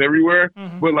flyers everywhere,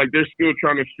 but like they're still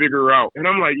trying to figure out. And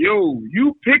I'm like, yo,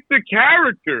 you picked the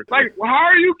character. Like, how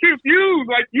are you confused?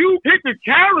 Like, you picked a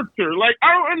character. Like,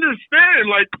 I don't understand.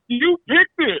 Like, you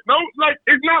picked it. No, like,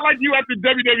 it's not like you at the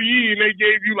WWE and they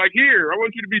gave you, like, here, I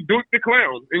want you to be Duke the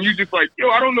Clown. And you just like, yo,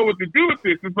 I don't know what to do with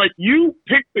this. It's like, you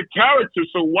picked the character,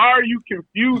 so why are you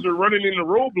confused or running into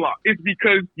roadblocks? It's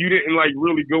because you didn't, like,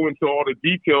 really go into all the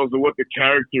details of what the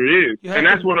character is. And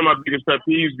that's one of my biggest pet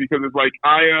peeves because it's like,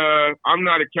 I'm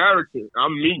not a character.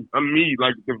 I'm me.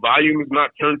 Like, the volume is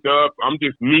not turned up. I'm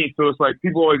just me. So it's like,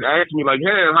 people always ask me, like,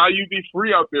 hey, how you be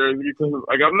free out there? Because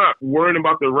like I'm not worrying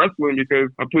about the wrestling because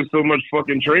I put so much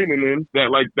fucking training in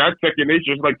that like that's second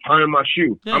nature. It's like tying my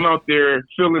shoe. Yeah. I'm out there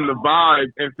feeling the vibe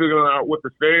and figuring out what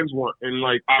the fans want. And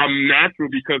like, I'm natural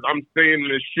because I'm saying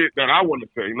the shit that I want to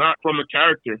say, not from a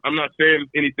character. I'm not saying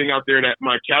anything out there that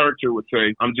my character would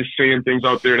say. I'm just saying things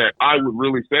out there that I would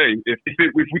really say. If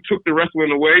we took the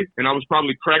wrestling away and I was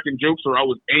probably cracking jokes or I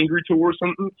was angry towards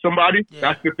somebody,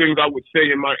 that's the things I would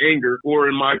say in my anger or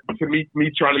in my, to me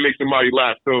trying to make somebody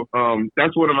laugh. So,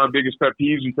 that's one of my biggest pet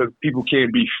peeves because people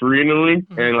can't be free in the ring.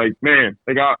 And like, man,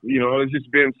 like it's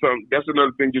just been that's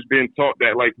another thing, just being taught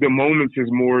that like the moments is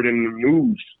more than the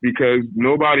moves, because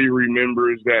nobody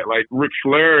remembers that like Ric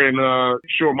Flair and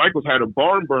Shawn Michaels had a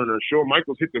barn burner. Shawn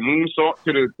Michaels hit the moonsault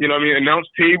to the, announce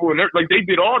table, and like they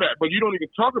did all that, but you don't even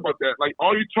talk about that. Like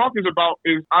all you talk is about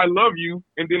is I love you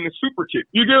and then the super kick.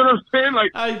 You get what I'm saying?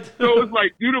 Like, so it's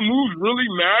like, do the moves really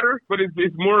matter? But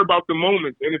it's more about the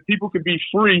moments. And if people could be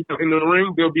free in the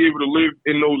ring, they'll be able to live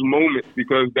in those moments,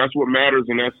 because that's what matters,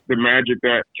 and that's the magic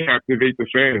that captivates the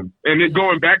fans. And then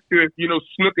going back to,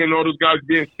 Snuka and all those guys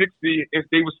being 60, if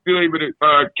they were still able to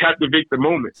captivate the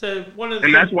moment. So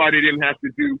that's why they didn't have to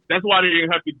do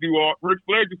all. Ric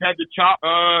Flair just had to chop,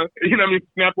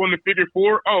 snap on the figure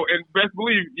four. Oh, and best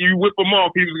believe you whip them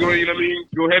off, he was going,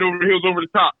 go head over heels over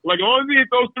the top. Like, as long as he hit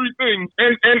those three things,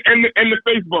 and the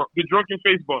face bump, the drunken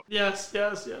face bump. Yes.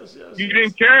 You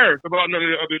didn't care about none of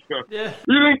the other stuff. Yeah.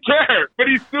 You didn't care, but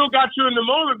he still got you in the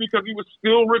moment because he was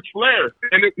still Ric Flair,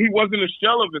 and he wasn't a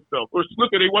shell of himself. Or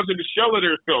Snuka, they wasn't a shell of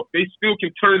themselves. They still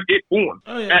can turn it on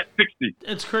at 60.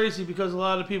 It's crazy because a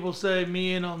lot of people say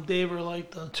me and Dave are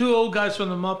like the two old guys from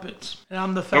the Muppets, and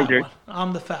I'm the fat one.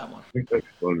 I'm the fat one. That's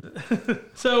funny.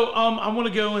 So I want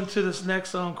to go into this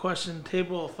next question,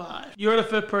 table of 5. You're the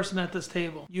 5th person at this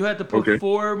table. You had to put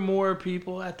 4 more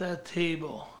people at that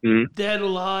table. Mm-hmm. Dead,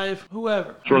 alive,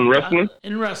 whoever. From wrestling?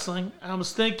 In wrestling. I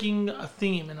was thinking a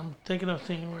theme, and I'm thinking of a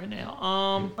theme right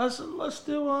now. Let's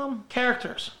do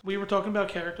characters. We were talking about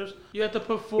characters. You had to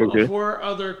put 4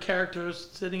 other characters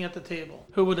sitting at the table.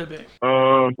 Who would it be?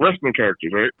 Wrestling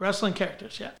characters, right? Wrestling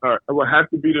characters, yeah. All right. It would have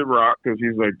to be The Rock because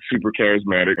he's like super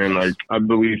charismatic, and like I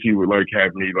believe he would like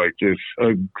have me like just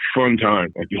a fun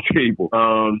time at the table.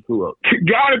 Who else?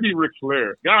 Gotta be Ric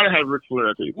Flair. Gotta have Ric Flair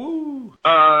at the table. Woo.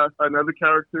 Another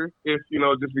character, if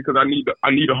just because I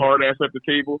need a hard ass at the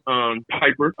table.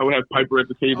 Piper. I would have Piper at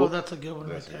the table. Oh, that's a good one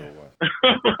right there.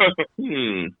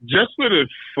 Just for the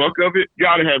fuck of it,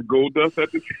 gotta have Goldust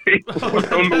at the table. I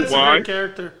don't know why. A great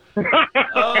character.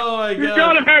 Oh my god! You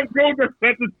gotta have Goldust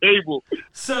at the table.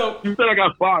 So you said I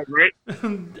got 5, right?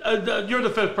 You're the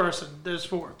 5th person. There's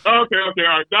 4. Okay, all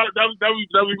right. That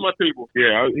was my table.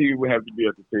 Yeah, he would have to be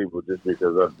at the table just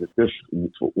because of this.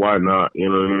 Why not? You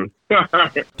know what I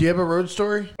mean? Do you have a road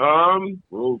story?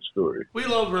 Road story. We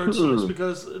love road stories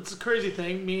because it's a crazy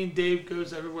thing. Me and Dave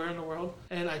goes everywhere in the world,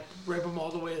 and I rip them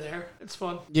all the way there. It's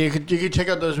fun. Yeah, you can check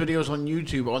out those videos on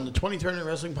YouTube on the 2030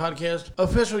 Wrestling Podcast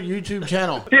official YouTube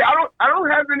channel. Yeah, I don't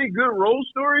have any good road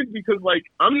stories because like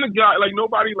I'm the guy, like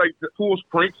nobody like pulls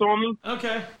pranks on me.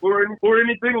 Okay. Or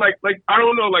anything like I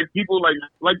don't know, like people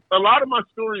like a lot of my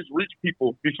stories reach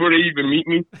people before they even meet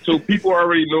me, so people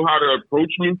already know how to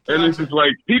approach me, and it's just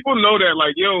like people know that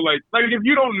like like if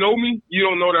you don't know me, you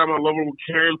don't know that I'm a lovable,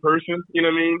 caring person. You know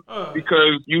what I mean?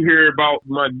 Because you hear about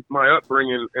my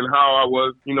upbringing and how I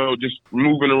was, just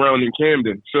moving around in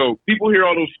Camden. So people hear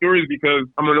all those stories because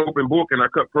I'm an open book and I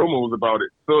cut promos about it.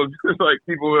 So it's just like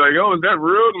people are like, "Oh, is that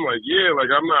real?" I'm like, "Yeah,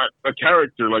 like I'm not a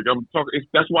character. Like I'm talking.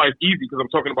 That's why it's easy because I'm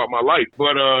talking about my life."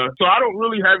 But so I don't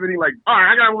really have any like. All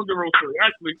right, I got one good road story.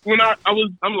 Actually, when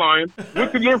I'm lying.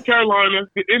 Went to North Carolina,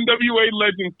 the NWA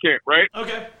Legends camp, right?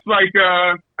 Okay. Like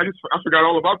I forgot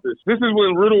all about this. This is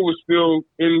when Riddle was still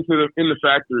in the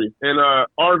factory, and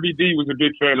RVD was a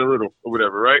big fan of Riddle or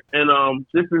whatever, right? And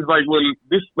this is like when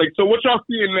so what y'all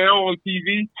seeing now on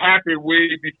TV happened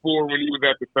way before when he was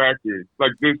at the factory.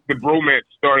 Like the bromance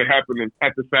started happening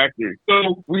at the factory.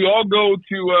 So we all go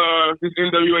to this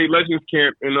NWA Legends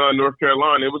camp in North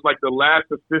Carolina. It was like the last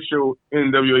official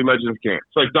NWA Legends camp.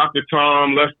 It's like Dr.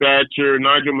 Tom, Les Thatcher,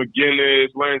 Nigel McGuinness,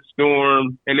 Lance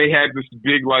Storm, and they had this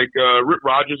big like Rip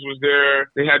Rogers was there.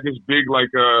 They had this big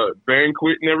like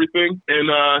banquet and everything. And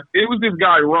it was this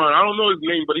guy Ron. I don't know his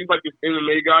name, but he's like this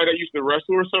MMA guy that used to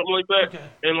wrestle or something like that. Okay.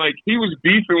 And like he was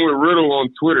beefing with Riddle on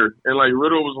Twitter, and like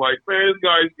Riddle was like, "Man, this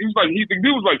guy," he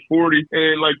was like 40,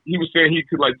 and like he was saying he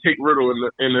could like take Riddle in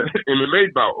the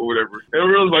MMA bout or whatever. And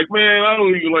Riddle was like, "Man, I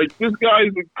don't even like this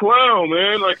guy's a clown,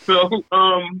 man." Like so,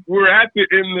 we're at the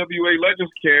NWA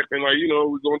Legends camp, and like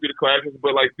we're going through the classes,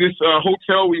 but like this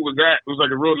hotel we was at, it was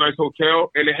like a real nice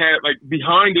hotel, and it had like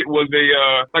behind it was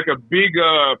a big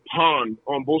pond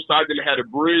on both sides, and it had a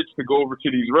bridge to go over to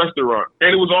these restaurants,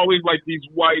 and it was always like these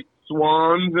white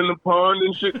swans in the pond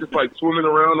and shit, just like swimming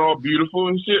around all beautiful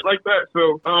and shit like that.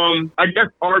 So I guess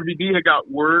RVD had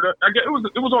got word. I guess it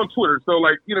was on Twitter. So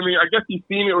like, you know what I mean? I guess he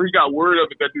seen it or he got word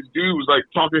of it that this dude was like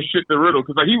talking shit to Riddle,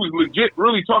 because like he was legit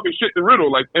really talking shit to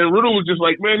Riddle. Like, and Riddle was just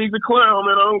like, man, he's a clown,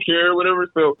 man. I don't care, whatever.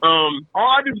 So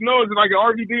all I just know is that like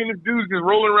RVD and this dude's just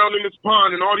rolling around in this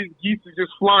pond and all these geese are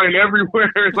just flying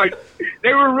everywhere. It's like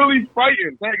they were really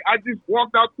fighting. Like I just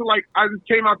walked out to like I just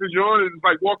came out the joint and just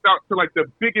like walked out to like the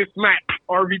biggest smack.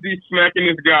 RVD smacking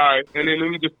this guy and then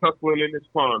him just tussling in this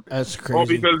pond. That's crazy. All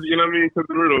because, you know what I mean, because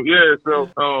of Riddle. Yeah, so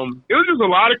it was just a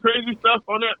lot of crazy stuff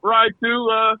on that ride too.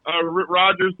 Rick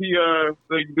Rogers, he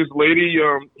like this lady,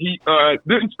 he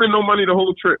didn't spend no money the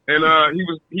whole trip, and he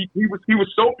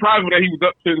was so private that he was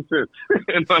up 10 cents,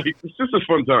 and like it's just a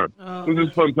fun time. It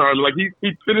was just a fun time. Like he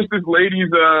finished this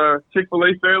lady's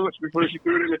Chick-fil-A sandwich before she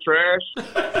threw it in the trash.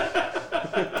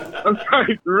 I was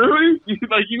like, really?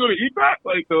 Like, you gonna eat that?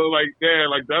 Like, so, like, yeah,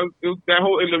 like that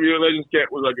whole NWA Legends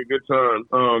camp was like a good time.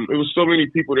 It was so many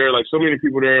people there, like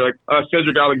Like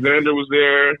Cedric Alexander was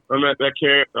there. I'm at that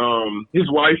camp. His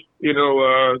wife, you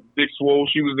know, Dick Swole,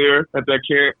 she was there at that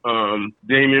camp.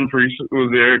 Damien Priest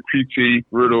was there. PT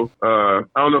Riddle. I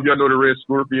don't know if y'all know the Red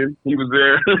Scorpion. He was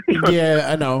there.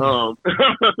 Yeah, I know.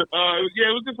 Yeah,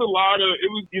 it was just a lot of. It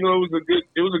was, you know,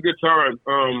 it was a good time.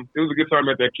 It was a good time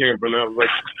at that camp, and I was like,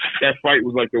 that fight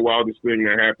was like the wildest thing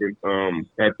that happened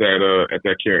at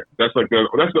that camp. That's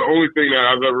the only thing that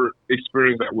I've ever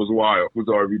experienced that was wild, was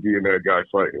RVD and that guy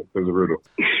fighting because of Riddle.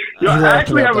 Yeah, I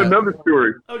actually have another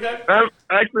story. Okay. I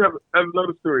actually have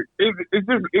another story.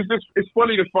 It's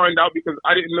funny to find out because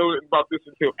I didn't know about this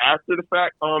until after the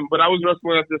fact. But I was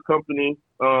wrestling at this company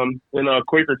in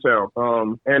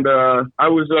Quakertown, and I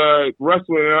was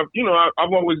wrestling. And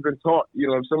I've always been taught, you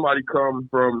know, if somebody come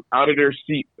from out of their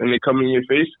seat and they come in your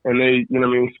face and they, you know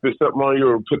what I mean, spit something on you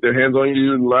or put their hands on you,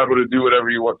 you're liable to do whatever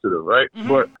you want to do, right? Mm-hmm.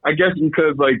 But I guess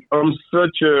because like I'm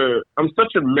such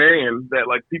a man that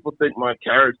like people think my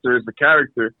character is the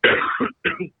character.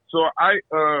 So I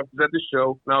was at the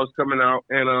show and I was coming out,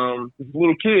 and this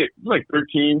little kid, like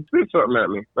 13, spit something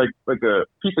at me, like a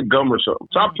piece of gum or something.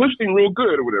 So I pushed him real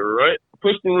good or whatever, right?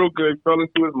 Pushed him real good, fell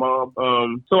into his mom.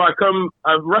 So I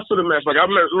wrestled a match, like I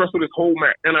wrestled this whole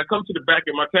match, and I come to the back,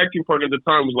 and my tag team partner at the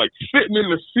time was like sitting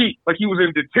in the seat, like he was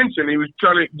in detention. He was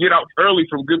trying to get out early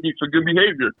for good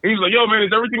behavior. And he's like, "Yo, man,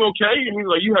 is everything okay?" And he's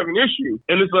like, "You have an issue."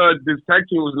 And this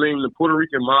tag team was named the Puerto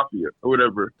Rican Mafia or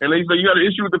whatever. And he's like, "You got an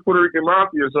issue with the Puerto Rican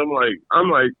Mafia?" So I'm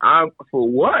like, for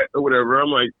what or whatever.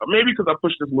 I'm like, maybe because I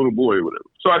pushed this little boy or whatever.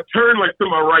 So I turned like to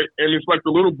my right, and it's like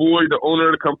the little boy, the owner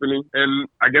of the company, and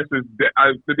I guess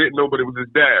I didn't know, but it was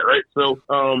his dad, right? So,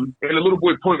 and the little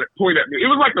boy pointed at me. It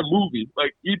was like a movie.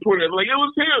 Like he pointed at me, like it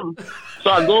was him.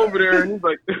 So I go over there, and he's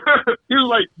like, he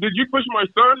was like, "Did you push my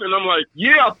son?" And I'm like,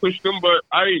 "Yeah, I pushed him, but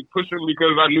I didn't push him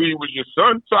because I knew he was your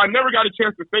son." So I never got a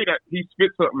chance to say that. He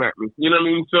spit something at me. You know what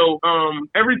I mean? So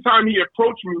every time he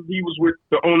approached me, he was with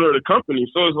the owner of the company.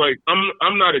 So it's like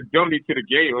I'm not a dummy to the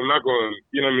game. I'm not going to,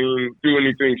 you know what I mean, do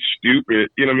anything stupid.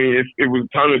 You know what I mean? If it was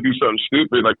time to do something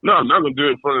stupid, like, no, I'm not going to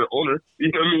do it in front of the owner.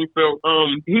 You know what I mean? So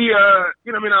he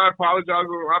you know what I mean, I apologized,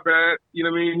 my bad. You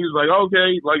know what I mean? He was like,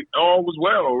 okay, like all was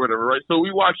well or whatever, right? So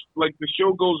we watched, like the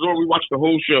show goes on, we watched the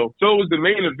whole show. So it was the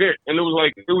main event, and it was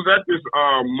at this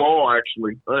mall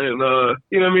actually. And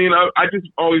you know what I mean? I just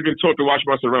always been taught to watch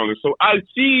my surroundings. So I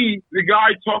see the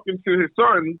guy talking to his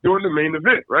son during the main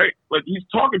event, right? Like he's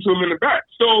talking to him in the back.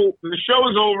 So the show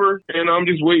is over, and I'm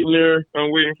just waiting there.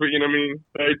 I'm waiting for, you know what I mean,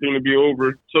 everything to be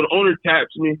over. So the owner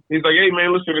taps me. He's like, "Hey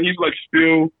man, listen," and he's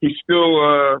still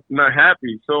not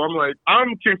happy. So I'm like,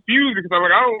 I'm confused because I'm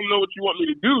like, I don't know what you want me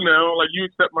to do now. Like, you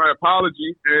accept my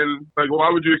apology, and like,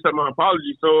 why would you accept my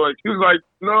apology? So like, he was like,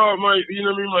 "No, you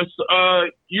know what I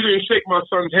mean, you didn't shake my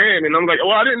son's hand." And I'm like,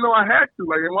 "Well, I didn't know I had to.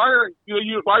 Like, and why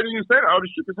didn't you say that?" I would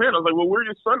have shook his hand. I was like, "Well, where's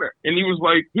your son at?" And he was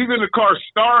like, "He's in the car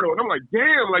startled." And I'm like,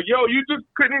 damn, like, yo, you just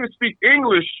couldn't even speak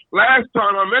English last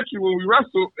time I met you when we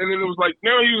wrestled. And then it was like,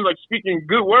 now you was like speaking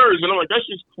good words. And I'm like, that's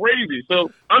just crazy. So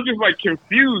I'm just like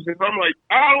confused. And so I'm like,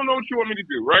 I don't know what you want me to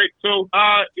do, right? So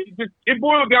it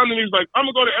boiled down to, he was like, "I'm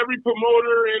going to go to every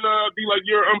promoter and be like,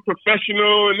 you're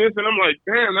unprofessional and this." And I'm like,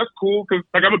 damn, that's cool, because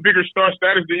like I'm a bigger star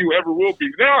status than you ever will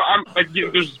be. Now I'm like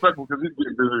getting disrespectful because he's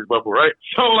getting disrespectful, right?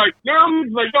 So like now I'm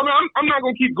just like, yo man, I'm not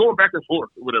going to keep going back and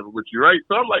forth or whatever with you, right?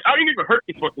 So I'm like, I didn't even hurt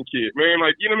the fucking kid, man.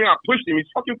 Like, you know what I mean? I pushed him. He's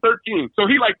fucking 13.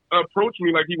 So he like approached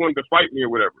me like he wanted to fight me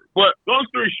or whatever. But long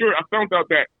story short, I found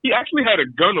out that he actually had a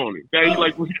gun on him. That he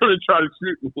like was gonna try to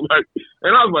shoot me. Like,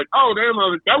 and I was like, oh damn,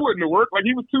 that wouldn't have worked. Like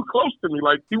he was too close to me.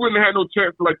 Like he wouldn't have had no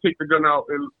chance to like take the gun out.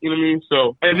 And you know what I mean?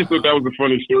 So I just thought that was a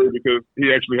funny story because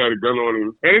he actually had a gun on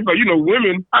him. And it's like, you know,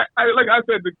 women. Like I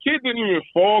said, the kid didn't even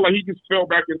fall. Like he just fell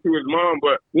back into his mom.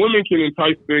 But women can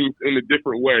entice things in a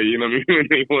different way. You know what I mean? When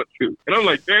they want to. And I'm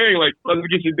like, dang, like let's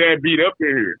get your dad beat up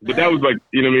in here. But that was like,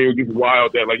 you know what I mean? It was just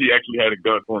wild that like he actually had a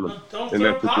gun on him. Don't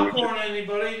throw popcorn at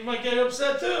anybody. You might get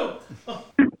upset too.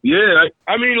 Yeah,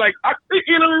 I mean, like,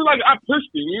 you know, like I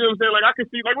pushed him. You know what I'm saying? Like I could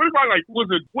see, like, what if I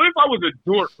was a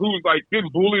dork who was like been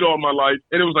bullied all my life,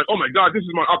 and it was like, oh my god, this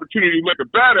is my opportunity to make a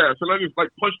badass, and I just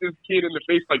like punched this kid in the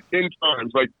face like 10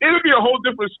 times. Like it'd be a whole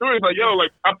different story. It's like, yo,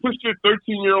 like I pushed your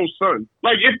 13-year-old son.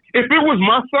 Like if it was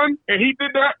my son and he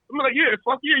did that, I'm like, yeah,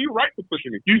 fuck yeah, you're right for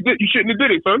pushing me. You shouldn't have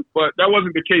did it, son. But that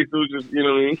wasn't the case. It was just, you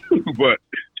know what I mean? But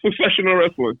it's professional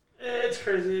wrestling. It's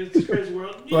crazy. It's a crazy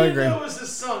world. You didn't know it was his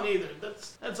son either.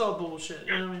 That's all bullshit.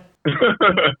 You know what I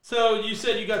mean? So you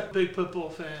said you got a big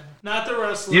Pitbull fan, not the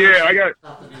wrestler. Yeah, I got.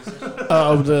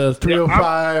 Of the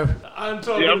 305. I'm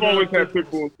talking. Yeah, I've always had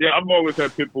Pitbulls. Yeah, I've always had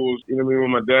Pitbulls. You know what I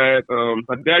mean? With my dad.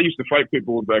 My dad used to fight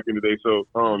Pitbulls back in the day, so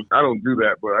I don't do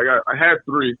that. But I had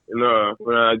 3, and I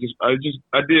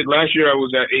did last year. I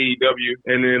was at AEW,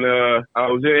 and then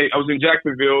I was in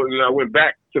Jacksonville, and then I went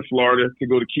back to Florida to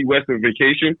go to Key West on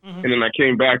vacation, and then I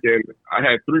came back and I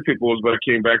had 3 pit bulls, but I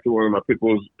came back to one of my pit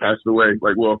bulls passed away.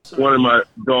 Like, well, one of my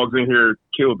dogs in here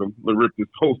killed him, ripped his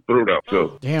whole throat out.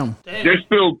 So damn, they're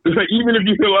still even if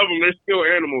you love them, they're still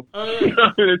animals. Oh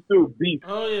yeah, they're still beasts.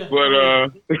 Oh yeah, but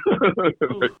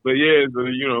yeah, so,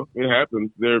 you know, it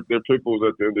happens. They're pit bulls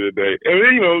at the end of the day, and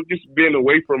then, you know, just being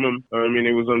away from them. I mean,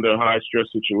 it was under high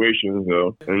stress situations,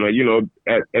 though, and like, you know,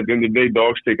 at the end of the day,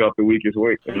 dogs take out the weakest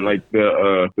link, and like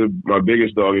my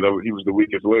biggest dog, you know, he was the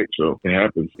weakest link, so it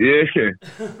happens. Yeah, yeah.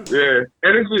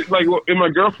 And it's just like, well, and my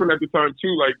girlfriend at the time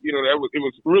too, like, you know, it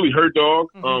was really her dog,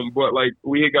 but like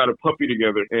we had got a puppy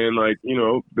together, and like, you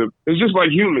know, it's just like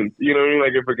humans, you know what I mean?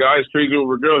 Like if a guy is crazy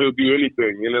over a girl, he'll do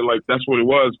anything, and then like that's what it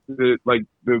was.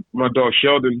 My dog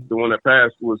Sheldon, the one that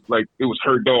passed, was like it was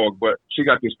her dog, but she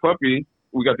got this puppy.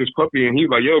 We got this puppy, and he's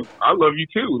like, yo, I love you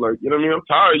too. Like, you know what I mean? I'm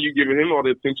tired of you giving him all the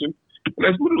attention. And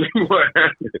that's literally what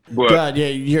happened. But, God, yeah,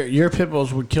 your pit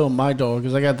bulls would kill my dog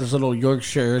because I got this little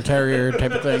Yorkshire Terrier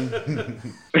type of thing.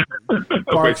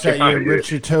 Barks at you, rips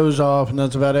your toes off, and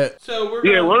that's about it. So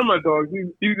one of my dogs,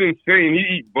 he's insane. He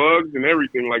eats bugs and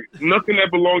everything. Like nothing that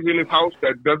belongs in his house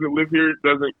that doesn't live here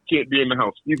can't be in the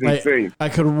house. He's insane. I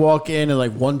could walk in at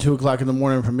like 1, 2 o'clock in the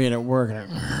morning from being at work, and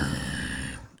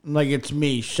I'm like, it's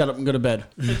me. Shut up and go to bed.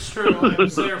 It's true. I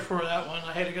was there for that one.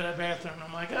 I had to go to the bathroom.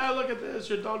 I'm like, look at this.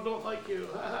 Your dog don't like you.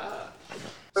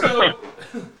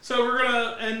 So we're going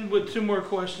to end with 2 more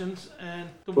questions. And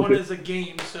the one is a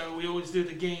game. So we always do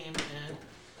the game.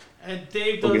 And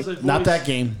Dave does a voice. Not that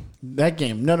game. That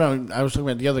game. No. I was talking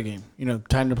about the other game. You know,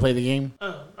 time to play the game.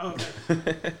 Oh, okay.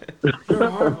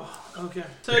 You're horrible. Okay.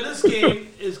 So this game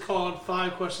is called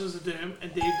 5 Questions of Doom.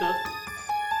 And Dave does...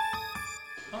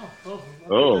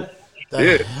 Oh.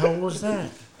 The hell was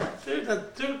that? Dude,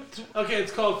 okay,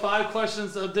 it's called 5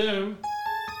 Questions of Doom.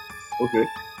 Okay.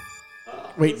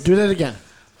 Wait, do that again.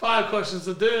 5 Questions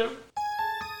of Doom.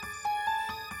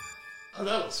 Oh,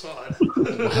 that was fun.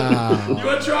 Wow. You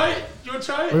want to try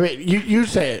it? Wait, you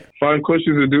say it. 5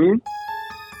 Questions of Doom?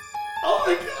 Oh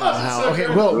my God. Wow. So Okay,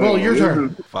 good. Will, your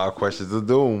turn. 5 Questions of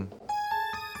Doom.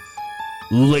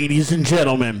 Ladies and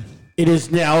gentlemen, it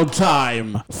is now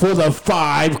time for the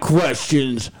 5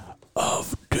 Questions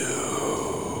of Doom.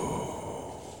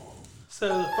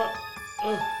 So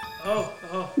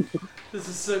this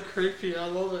is so creepy. I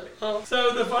love it.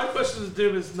 So the 5 Questions of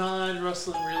Doom is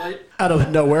non-wrestling related. Out of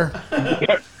nowhere.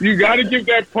 You gotta give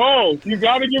that pause. You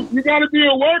gotta be a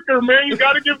worker, man. You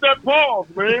gotta give that pause,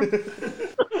 man.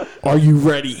 Are you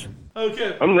ready?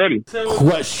 Okay. I'm ready. So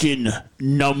Question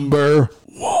number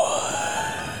 1.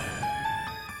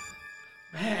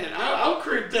 man, I'm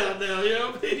creeped out now. You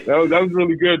know what I mean? That was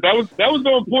really good. That was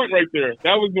on point right there.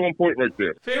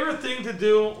 Favorite thing to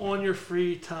do on your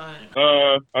free time?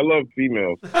 I love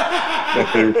females. My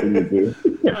favorite thing to do.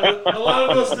 A lot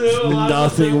of us do.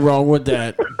 Nothing wrong with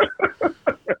that.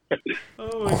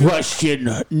 Oh my God. Question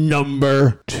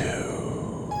number 2.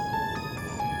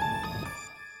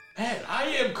 Man, I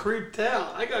am creeped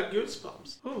out. I got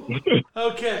goosebumps. Ooh.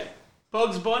 Okay.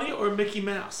 Bugs Bunny or Mickey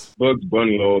Mouse? Bugs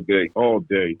Bunny all day.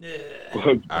 Yeah.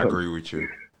 Bugs I Bunny. agree with you.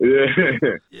 Yeah.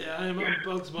 Yeah, I'm a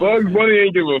Bugs Bunny. Bugs fan. Bunny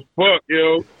ain't give a fuck,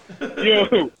 yo.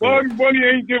 Bugs Bunny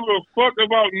ain't give a fuck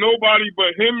about nobody but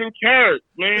him and Carrot,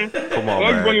 man. Come on,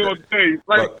 Bugs man. Bunny all day.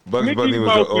 Like, Bugs Mickey Bunny was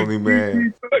Mouse the only too-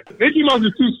 man. Mickey Mouse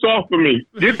is too soft for me.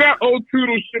 Get that old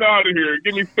Toodle shit out of here.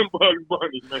 Give me some Bugs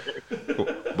Bunny,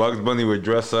 man. Bugs Bunny would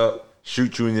dress up,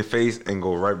 shoot you in your face, and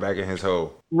go right back in his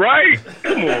hole. Right?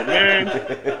 Come on,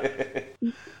 man.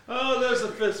 Oh, there's a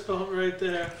fist bump right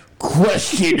there.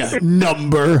 Question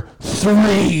number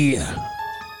 3.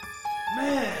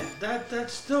 Man, that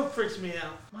still freaks me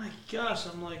out. My gosh,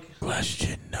 I'm like...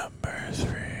 Question number 3.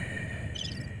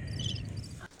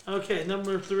 Okay,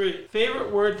 number 3.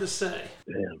 Favorite word to say?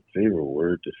 Damn, favorite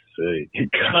word to say. It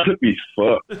gotta be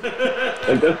fuck. Like,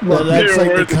 that's my Well, that's favorite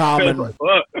like word the common. to say.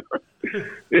 Fuck.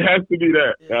 It has to be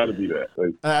that. Gotta be that.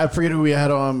 Like, I forget who we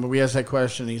had on, but we asked that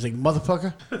question. He's like,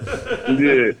 motherfucker.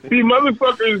 yeah. See,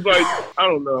 motherfucker is like, I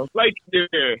don't know. Like, yeah.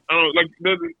 I don't like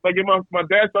in my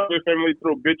dad's side of the family, they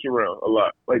throw bitch around a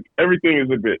lot. Like, everything is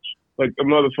a bitch. Like a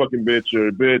motherfucking bitch or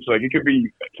a bitch. Like, it could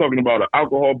be talking about an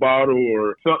alcohol bottle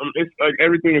or something. It's like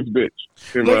everything is bitch.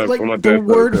 On my Like the dad's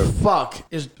word side of the family. fuck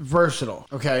is versatile,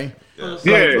 okay?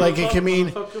 Yeah. Like it can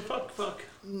mean, Fuck.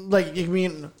 like it can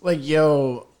mean, like,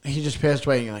 yo, he just passed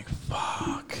away, and you're like,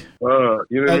 fuck. You know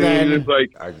what I And mean? then- It's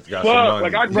like, I just got some fuck. money.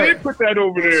 Like, I did Right. put that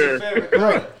over there.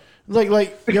 Right.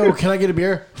 Like, yo, can I get a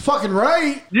beer? Fucking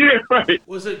right. Yeah, right.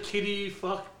 Was it kitty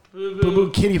fuck boo Boo boo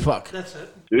boo? kitty fuck. That's it.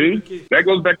 See? That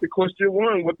goes back to question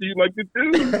 1. What do you like to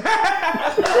do?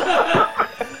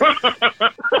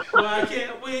 Why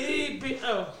can't we be...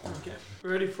 Oh, okay.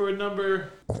 Ready for number...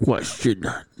 Question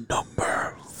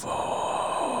number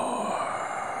 4.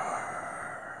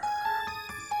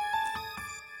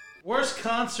 Worst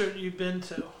concert you've been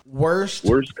to? Worst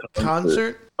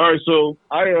concert? All right, so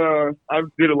I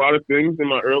did a lot of things in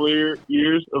my earlier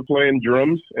years of playing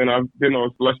drums, and I've been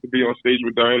blessed to be on stage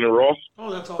with Diana Ross.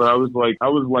 Oh, that's But awesome. I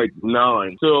was like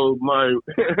 9. So my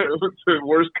it was the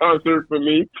worst concert for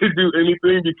me to do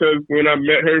anything because when I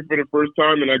met her for the first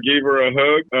time and I gave her a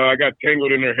hug, I got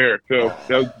tangled in her hair. So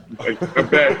that was like a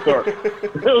bad start.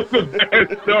 That was a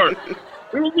bad start.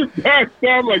 It was just bad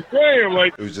start. I'm like, damn,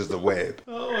 like It was just a web.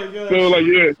 Oh, my gosh. so, like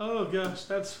yeah. Oh, gosh,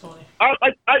 that's funny. I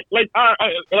like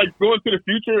going to the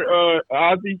future.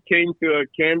 Ozzy came to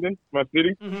Camden, my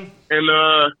city, and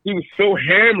he was so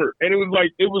hammered, and it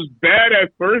was bad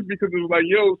at first because it was like,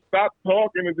 yo, stop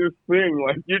talking and just sing.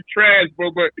 Like, you're trash,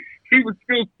 bro. But he was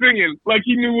still singing, like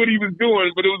he knew what he was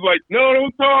doing. But it was like, no,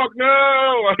 don't talk,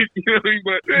 no. Like, you know,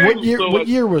 but What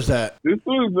year was that? This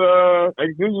was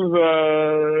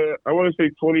I want to say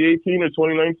 2018 or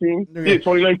 2019. Yeah,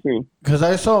 2019. Because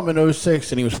I saw him in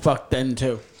 06, and he was fucked then,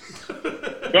 too.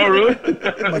 Oh, really?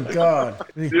 Oh, my God.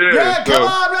 Yeah, Come so-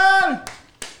 on, man!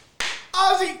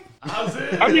 Ozzy!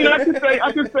 I mean, I could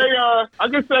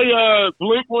say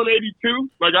Blink 182.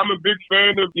 Like, I'm a big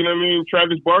fan of, you know what I mean,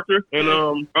 Travis Barker, and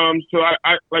so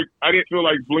I didn't feel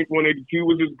like Blink 182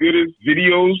 was as good as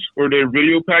videos or their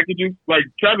video packages. Like,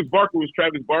 Travis Barker was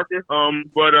Travis Barker,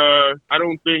 but I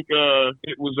don't think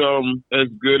it was as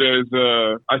good as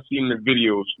I seen the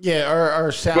videos. Yeah, our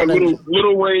But sound.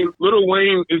 Little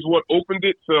Wayne is what opened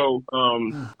it, so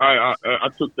I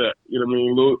took that. You know what I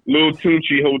mean? Lil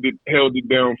Tunechi held it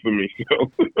down for me,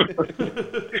 so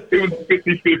it was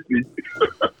 50-50.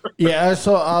 Yeah, I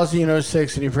saw Ozzy in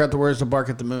 06, and he forgot the words to Bark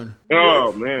at the Moon.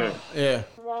 Oh man. Yeah.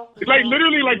 Like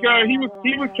literally, like he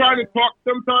was trying to talk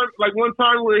sometimes. Like one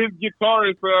time where his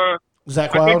guitarist,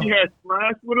 Zach I think Wild? he had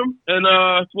Slash with him, and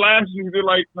Slash, he did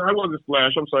like, no, it wasn't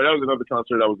Slash. I'm sorry, that was another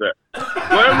concert I was at.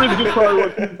 Whatever his guitar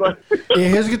was, he was like, Yeah,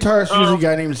 his guitarist was a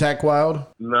guy named Zach Wild.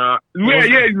 nah.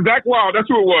 Yeah, Zach Wild, that's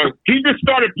who it was. He just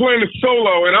started playing a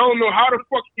solo, and I don't know how the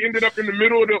fuck he ended up in the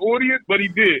middle of the audience, but he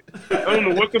did. I don't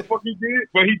know what the fuck he did,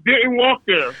 but he didn't walk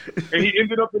there, and he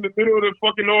ended up in the middle of the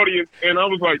fucking audience, and I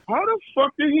was like, how the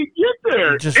fuck did he get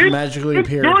there? Just magically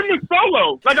appeared. During the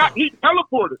solo. Like, he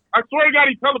teleported. I swear to God,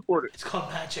 he teleported. It's called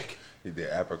magic. He did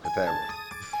abracadabra.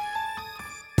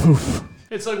 Poof.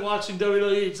 It's like watching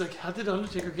WWE. It's like, how did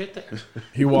Undertaker get there?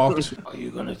 He walked. Are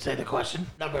you going to say the question?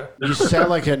 Number. You sound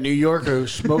like a New Yorker who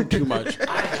smoked too much.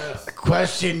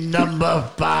 Question number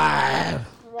 5.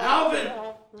 Alvin,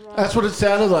 That's what it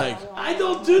sounded like. I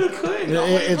don't do the thing.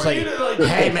 I'm waiting It's for like, you to,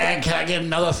 hey man, can I get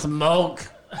another smoke?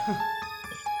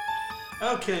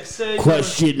 Okay, say.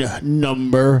 Question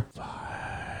number 5.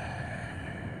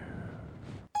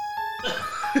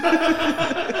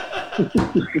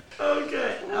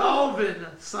 Okay, Alvin,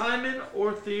 Simon,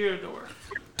 or Theodore?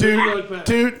 Dude. What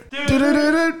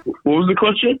was the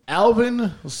question?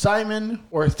 Alvin, Simon,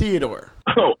 or Theodore?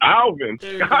 Oh, Alvin.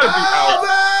 There you Gotta be Alvin.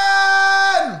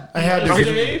 Alvin! I had to.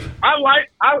 Dave? I like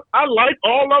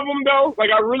all of them though. Like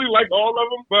I really like all of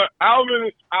them, but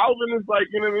Alvin is like,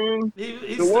 you know what I mean?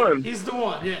 He's the one. He's the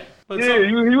one, yeah. But Yeah,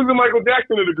 he was the Michael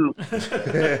Jackson of the group.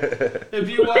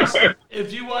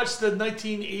 if you watch the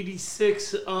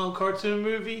 1986 cartoon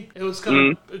movie, it was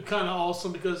kind of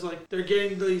awesome because like they're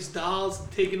getting these dolls,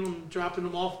 taking them, dropping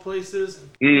them off places.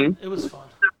 And it was fun.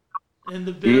 And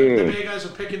the big guys are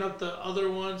picking up the other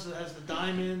ones that has the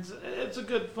diamonds. It's a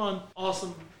good, fun,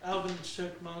 awesome Alvin and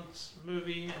Chipmunks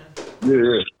movie.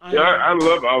 And I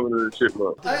love Alvin and the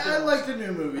Chipmunks. I like the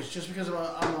new movies just because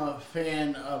I'm a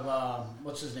fan of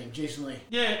what's his name, Jason Lee.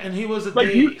 Yeah, and he was a Like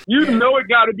Dave. you know it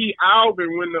got to be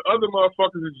Alvin when the other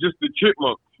motherfuckers is just the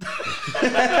Chipmunks. You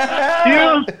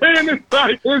know what I'm saying? It's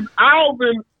like it's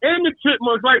Alvin and the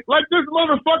Chipmunks. Like this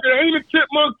motherfucker ain't a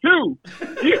chipmunk too.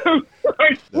 You know,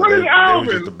 like what is Alvin?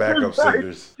 They were just the backup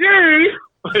singers. Yeah.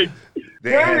 Like,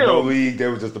 They had no league. They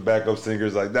were just the backup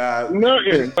singers. Like, nah.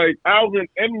 Nothing. Like Alvin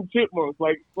and the Chipmunks.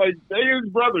 Like they is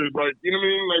brothers. Like, you know what I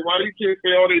mean? Like, why you can't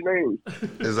say all their names?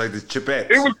 It's like the Chipettes.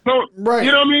 It was so, Right.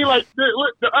 You know what I mean? Like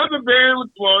the other band was,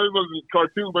 well, it wasn't a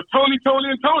cartoon, but Tony,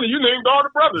 and Tony. You named all the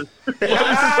brothers.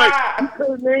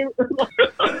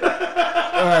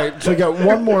 All right, so I got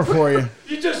one more for you.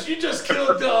 You just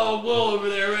killed Will over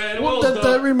there, man. Well,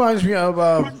 that reminds me of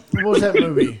what was that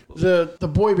movie? The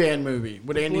boy band movie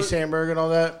with Andy Samberg and all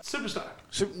that. Superstar.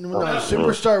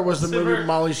 Superstar was the movie with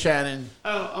Molly Shannon.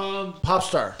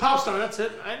 Popstar. Popstar, that's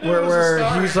it. I know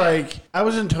Where he's like, I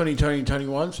was in Tony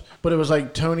once, but it was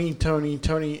like Tony?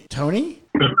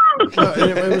 No,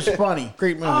 it was funny.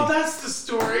 Great movie. Oh, that's the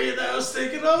story that I was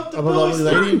thinking of. The Of a lovely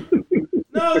Billy lady? story.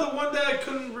 No, the one that I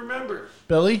couldn't remember.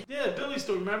 Billy? Yeah, Billy's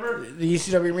story, remember? The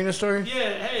ECW Arena story?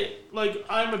 Yeah, hey, like,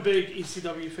 I'm a big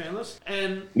ECW fan list,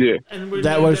 and we're That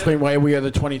named would explain why we are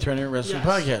the 2020 Wrestling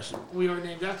Yes. Podcast. We are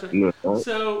named after it.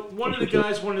 So one of the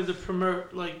guys wanted to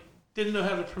promote, like, didn't know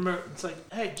how to promote. It's like,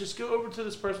 hey, just go over to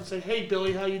this person and say, hey,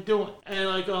 Billy, how you doing? And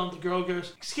like, the girl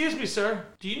goes, excuse me, sir,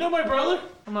 do you know my brother?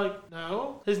 I'm like,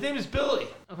 no, his name is Billy.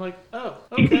 I'm like, oh,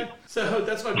 okay. So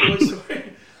that's my Billy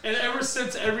story. And ever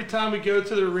since, every time we go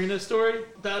to the arena story,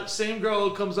 that same girl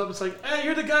comes up and it's like, hey,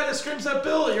 you're the guy that screams at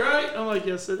Billy, right? I'm like,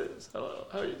 yes, it is. Hello,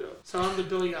 how you doing? So I'm the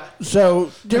Billy guy.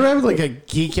 So, do you ever have like a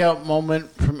geek out moment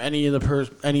from any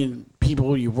of any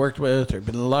people you've worked with or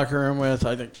been in the locker room with?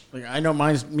 I think, like, I know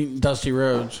mine's meeting Dusty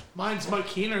Rhodes. Mine's Mike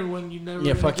Keener when you never.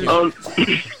 Yeah, fuck you.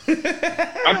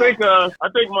 I think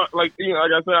my, like, you know,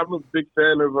 like I said, I'm a big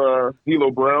fan of D'Lo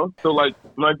Brown. So like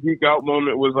my geek out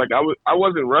moment was like I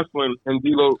wasn't wrestling, and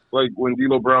D'Lo, like when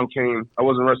D'Lo Brown came, I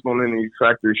wasn't wrestling any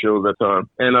factory shows at that time,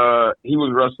 and he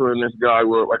was wrestling this guy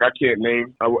where like I can't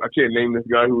name this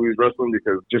guy who he was wrestling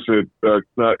because just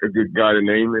not a good guy to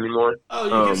name anymore. Oh,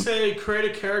 you can say create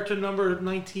a character number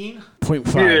 19.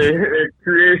 0.5.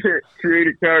 Yeah,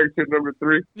 created character number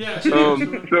 3. Yeah. So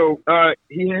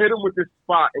he hit him with this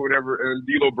spot or whatever, and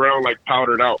D'Lo Brown like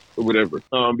powdered out or whatever.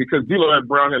 Because D'Lo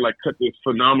Brown had like cut this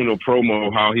phenomenal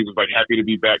promo how he was like happy to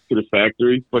be back to the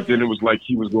factory, but then it was like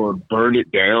he was going to burn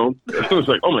it down. It was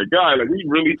like, oh my god, like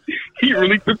he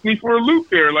really took me for a loop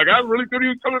there. Like I really thought he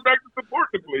was coming back to support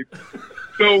the place.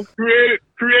 So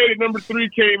created number 3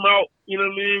 came out. You know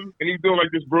what I mean? And he's doing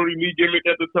like this Brody Lee gimmick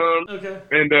at the time. Okay.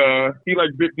 And he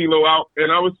like bit D'Lo out.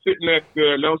 And I was sitting at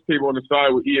the announce table on the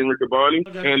side with Ian Riccaboni.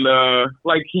 Okay. And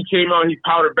like he came out, he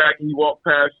powdered back, and he walked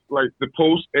past like the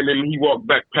post, and then he walked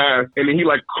back past, and then he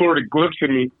like caught a glimpse of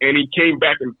me, and he came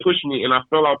back and pushed me, and I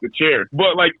fell out the chair.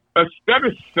 But like instead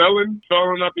of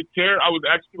falling out the chair, I was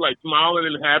actually like smiling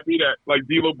and happy that like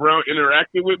D'Lo Brown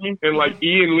interacted with me, and like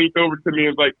Ian leaned over to me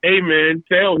and was like, "Hey man,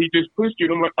 tell he just pushed you."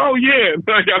 And I'm like, "Oh yeah!" And,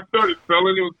 like I started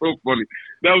selling. It was so funny.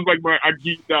 That was like I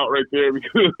geeked out right there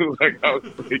because like I was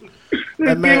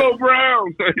like, D'Lo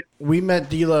Brown. We met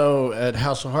D'Lo at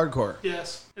House of Hardcore.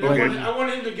 Yes. And I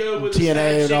wanted him to go with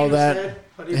TNA and all that. Head,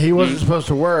 he wasn't supposed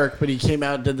to work, but he came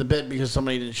out and did the bit because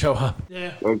somebody didn't show up.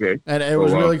 Yeah. Okay. And it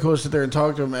was really cool to sit there and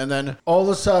talk to him. And then all of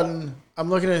a sudden, I'm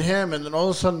looking at him, and then all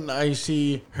of a sudden I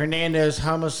see Hernandez,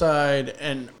 Homicide,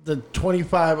 and the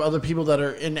 25 other people that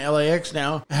are in LAX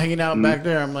now hanging out back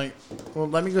there. I'm like, well,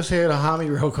 let me go say hi to Hami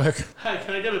real quick. Hey,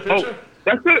 can I get a picture?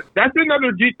 That's it. That's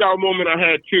another geeked out moment I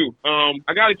had too.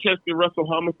 I got a chance to wrestle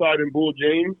Homicide and Bull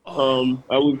James. I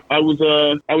was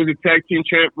a tag team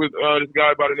champ with this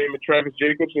guy by the name of Travis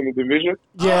Jacobs in the division.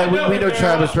 Yeah, we know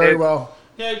Travis very well.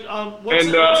 Yeah. What's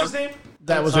his name?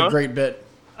 That was a great bit.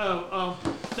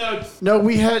 No,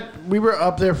 we were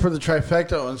up there for the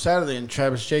trifecta on Saturday, and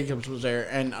Travis Jacobs was there,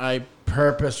 and I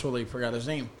purposefully forgot his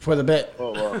name for the bit,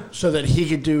 so that he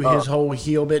could do his whole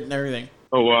heel bit and everything.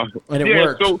 Oh wow! And it yeah,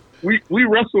 worked. so we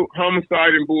wrestled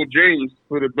Homicide and Bull James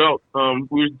for the belt.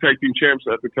 We were the tag team champs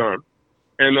at the time.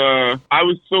 And I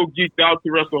was so geeked out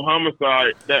to wrestle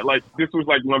Homicide that, like, this was,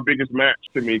 like, my biggest match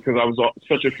to me because I was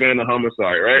such a fan of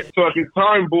Homicide, right? So at the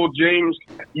time, Bull James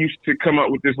used to come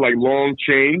out with this, like, long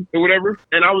chain or whatever.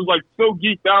 And I was, like, so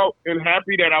geeked out and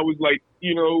happy that I was, like,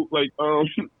 you know, like,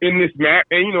 in this match.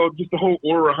 And, you know, just the whole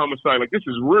aura of Homicide. Like, this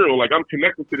is real. Like, I'm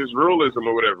connected to this realism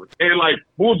or whatever. And, like,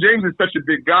 Bull James is such a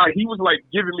big guy. He was, like,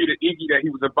 giving me the Iggy that he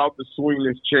was about to swing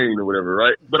this chain or whatever,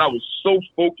 right? But I was so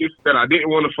focused that I didn't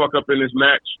want to fuck up in this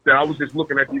match that I was just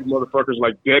looking at these motherfuckers,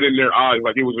 like, dead in their eyes,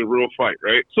 like it was a real fight,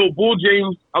 right? So Bull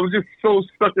James, I was just so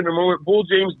stuck in the moment. Bull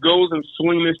James goes and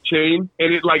swing this chain,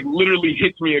 and it, like, literally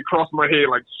hits me across my head,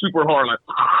 like, super hard,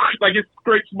 like it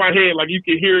scrapes my head, like you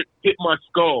can hear it hit my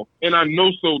skull, and I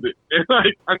no-sold it. And,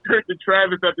 like, I turned to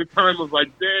Travis at the time, was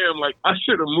like, damn, like, I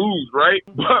should have moved, right?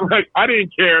 But, like, I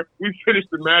didn't care. We finished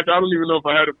the match. I don't even know if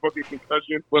I had a fucking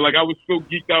concussion, but, like, I was so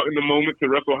geeked out in the moment to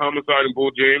wrestle Homicide and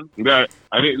Bull James that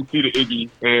I didn't see the Iggy,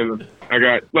 and I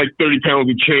got, like, 30 pounds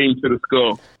of chain to the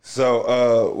skull.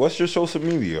 So, what's your social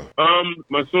media?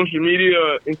 My social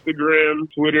media, Instagram,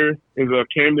 Twitter is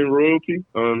Camden Royalty,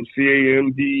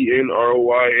 CAMDNROYALTY.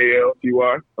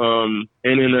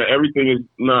 And then everything is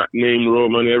not named Royal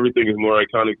Money. Everything is more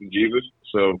iconic than Jesus.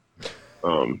 So,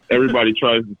 everybody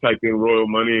tries to type in Royal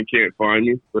Money and can't find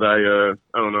me, but I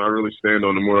don't know. I really stand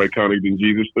on the more iconic than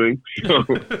Jesus thing. So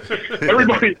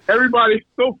everybody's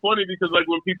so funny because, like,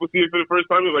 when people see it for the first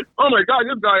time, they're like, "Oh my God,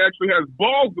 this guy actually has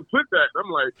balls to put that." And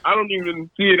I'm like, I don't even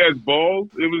see it as balls.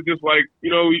 It was just like, you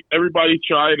know, everybody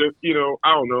tried to, you know,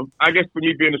 I don't know. I guess for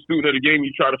me being a student of the game,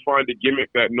 you try to find a gimmick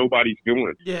that nobody's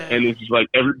doing. Yeah. And it's just like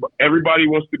everybody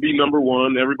wants to be number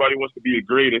one. Everybody wants to be the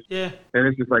greatest. Yeah. And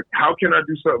it's just like, how can I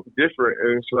do something different?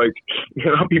 And it's like,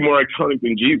 man, I'll be more iconic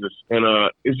than Jesus. And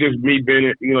it's just me being,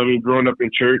 you know what I mean, growing up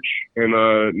in church and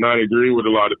not agreeing with a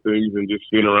lot of things and just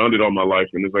being around it all my life.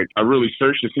 And it's like, I really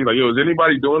searched to see, like, yo, is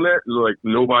anybody doing that? And like,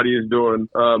 nobody is doing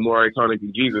more iconic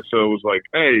than Jesus. So it was like,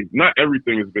 hey, not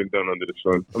everything has been done under the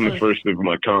sun. I'm the first of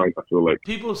my kind, I feel like.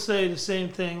 People say the same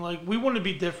thing, like, we want to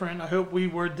be different. I hope we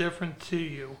were different to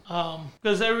you.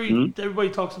 Because everybody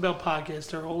talks about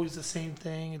podcasts. They're always the same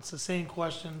thing. It's the same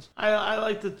questions. I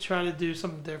like to try to do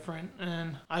something different,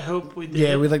 and I hope we did.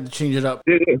 Yeah, we like to change it up.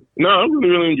 Yeah. No, I'm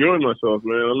really enjoying myself,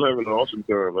 man. I'm having an awesome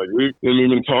time. Like, we've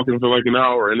been talking for like an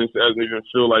hour, and it doesn't even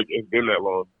feel like it's been that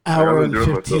long. Hour and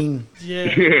 15.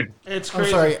 Yeah. It's crazy. I'm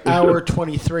sorry, hour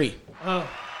 23. Oh.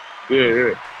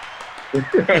 Yeah.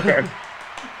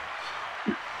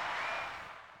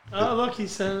 Oh, look, he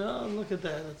said, oh, look at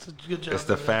that. That's a good job. It's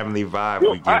the family vibe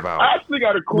Yo, we give out. I actually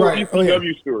got a cool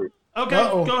ECW story. Okay,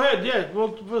 Go ahead. Yeah,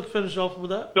 we'll finish off with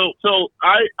that. So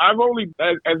I've only,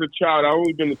 as a child, I've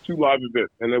only been to 2 live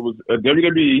events, and it was a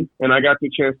WWE, and I got the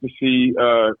chance to see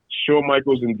Shawn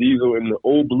Michaels and Diesel in the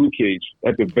old Blue Cage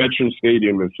at the Veterans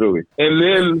Stadium in Philly. And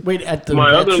then Wait, at the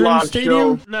my other Veterans live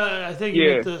Stadium? show, No, I think you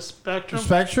meant the Spectrum.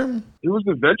 Spectrum? it was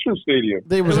the Veterans Stadium.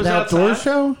 It was an outdoor outside?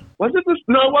 show? Was it this?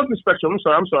 No, it wasn't Spectrum.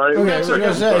 I'm sorry. Okay, I was going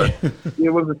to say. Yeah,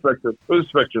 it was the Spectrum. It was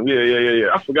Spectrum.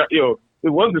 Yeah. I forgot. Yo, it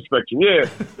was the Spectrum. Yeah,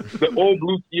 but the old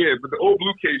Blue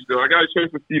Cage though. I got a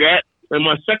chance to see that. And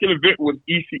my second event was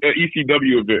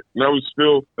ECW event. And I was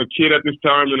still a kid at this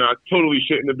time, and I totally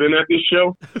shouldn't have been at this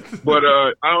show. But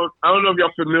I don't know if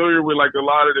y'all familiar with like a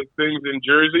lot of the things in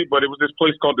Jersey, but it was this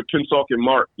place called the Pennsauken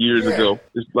Mart years ago.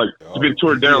 It's like it's been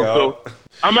torn down. Yeah. So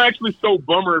I'm actually so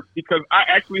bummer because I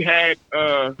actually had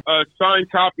a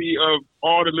signed copy of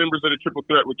all the members of the Triple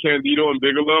Threat with Candido and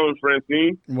Bigelow and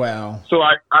Francine. Wow. So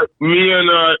me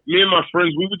and my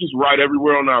friends, we would just ride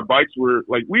everywhere on our bikes.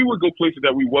 We would go places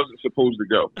that we wasn't supposed to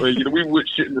go. Like, you know, we would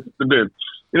shit in the bin.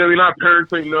 You know, I mean, our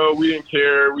parents ain't know. We didn't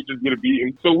care. We just get a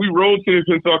beating. So we rode to the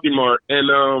Pennsauken Mart, and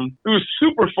it was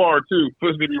super far too for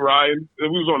us to be riding. We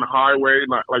was on the highway,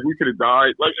 like we could have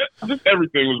died. Like, just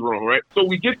everything was wrong, right? So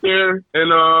we get there,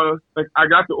 and like I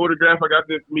got the autograph. I got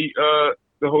to meet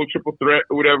the whole Triple Threat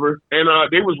or whatever, and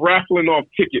they was raffling off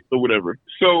tickets or whatever.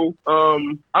 So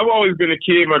I've always been a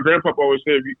kid. My grandpapa always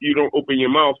said, if you don't open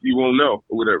your mouth, you won't know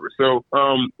or whatever. So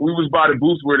we was by the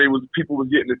booth where people was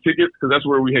getting the tickets, because that's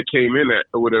where we had came in at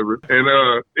or whatever. And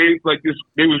they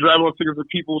was driving on tickets, and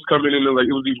people was coming in, and like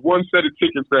it was these one set of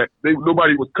tickets that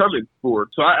nobody was coming for.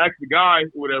 So I asked the guy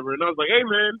or whatever, and I was like, hey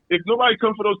man, if nobody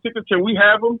comes for those tickets, can we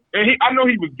have them? And I know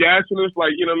he was gassing us,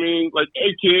 like, you know what I mean, like,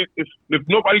 hey kid, if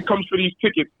nobody comes for these tickets,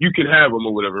 tickets, you can have them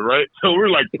or whatever, right? So we're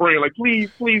like praying, like, please,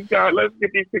 God, let's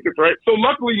get these tickets, right? So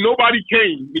luckily, nobody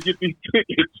came to get these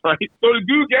tickets, right? So the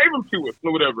dude gave them to us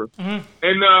or whatever. Mm-hmm.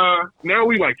 And now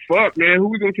we like, fuck, man, who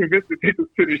we going to convince to take us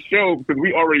to this show? Because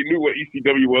we already knew what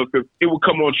ECW was, because it would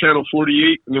come on Channel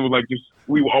 48, and it was like just,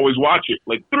 we would always watch it.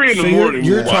 Like 3 in the morning.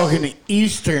 You're talking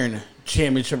Eastern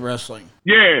Championship Wrestling.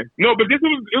 Yeah, no, but it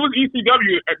was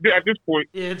ECW at this point.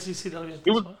 Yeah, it's ECW.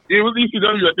 It was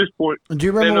ECW at this point. Do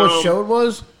you remember what show it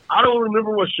was? I don't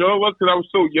remember what show it was because I was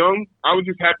so young. I was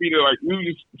just happy to as soon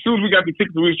as we got the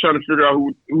tickets, we was trying to figure out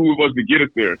who it was to get us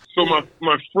there. So my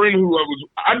friend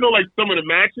I know like some of the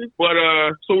matches, but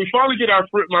so we finally get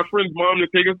my friend's mom to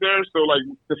take us there. So like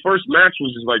the first match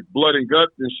was just like blood and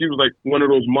guts, and she was like one of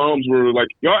those moms where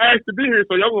like, y'all asked to be here,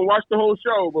 so y'all gonna watch the whole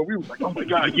show. But we was like, oh my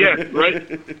god, yes, right?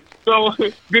 So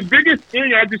the biggest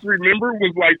thing I just remember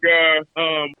was like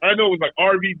I know it was like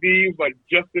RVD, it was like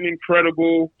Justin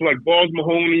Incredible, like Balls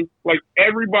Mahoney. Like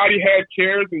everybody had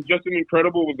chairs, and Justin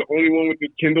Incredible was the only one with the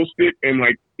Kindle stick, and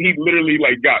like he literally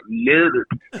like got murdered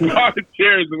by the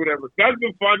chairs or whatever. That's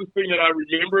the funnest thing that I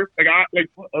remember.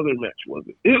 Like what other match was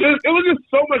it? It was just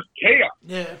so much chaos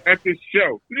at this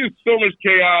show. It was so much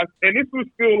chaos, and this was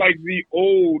still like the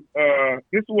old.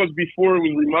 This was before it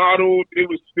was remodeled. It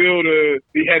was still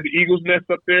they had the Eagles Nest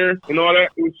up there and all that.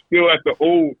 It was still at the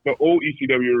old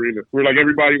ECW arena where like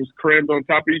everybody was crammed on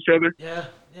top of each other. Yeah,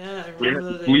 I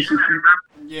remember that.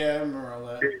 Yeah, I remember all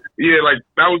that. Yeah, like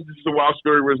that was just a wild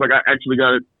story where it's like I actually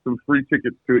got some free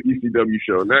tickets to an ECW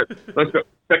show, and that's the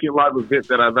second live event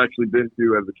that I've actually been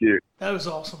to as a kid. That was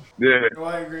awesome. Yeah,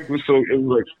 I agree. It was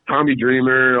like Tommy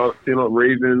Dreamer,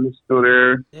 Raven still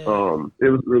there. Yeah. It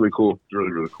was really cool. It's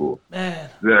really, really cool. Man.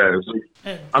 Yeah,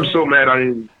 I'm so mad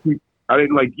I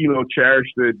didn't like,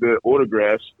 cherish the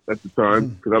autographs at the time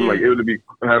because I'm like, it would be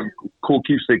have cool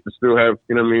keepsake to still have,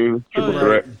 you know what I mean? Triple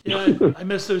threat. Yeah, I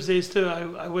miss those days too.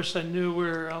 I wish I knew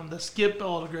where the Skip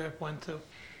autograph went to,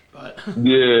 but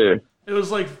yeah, it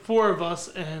was like 4 of us,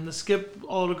 and the Skip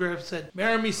autograph said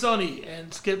 "Marry Me, Sonny,"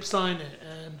 and Skip signed it,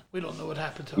 and we don't know what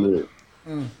happened to it.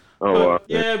 Yeah. Oh,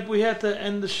 yeah, we had to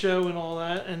end the show and all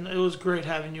that, and it was great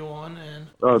having you on. And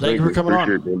thank you for coming on.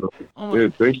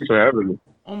 Thank you for having me.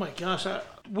 Oh my gosh,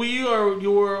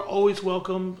 you're always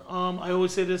welcome. I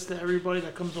always say this to everybody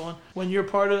that comes on. When you're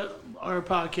part of our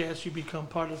podcast, you become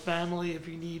part of the family. If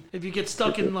you get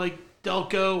stuck in like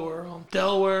Delco or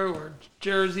Delaware or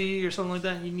Jersey or something like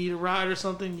that, and you need a ride or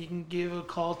something, you can give a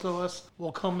call to us.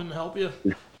 We'll come and help you.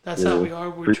 That's how we are.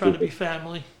 We're trying to be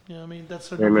family. You know what I mean? That's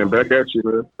hey, man, back at you,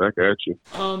 man. Back at you.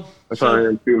 That's how I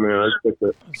am, too, man. I respect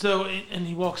that. So, and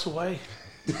he walks away.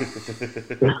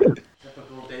 Typical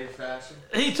Dave fashion.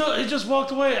 He just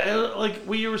walked away. Like,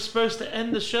 we were supposed to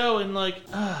end the show, and like...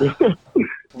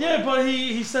 Yeah, but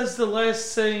he says the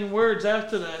last saying words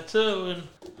after that, too.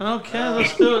 And okay,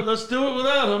 let's do it. Let's do it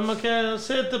without him. Okay, let's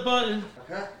hit the button.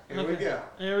 Okay, here we go.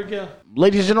 Here we go.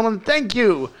 Ladies and gentlemen, thank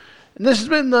you. And this has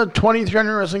been the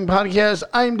 2300 Wrestling Podcast.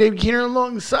 I'm Dave Keener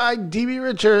alongside DB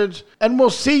Richards, and we'll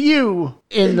see you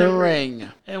in the ring.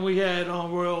 And we had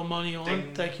Royal Money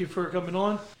on. Thank you for coming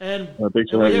on. And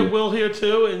thanks for having me. Will here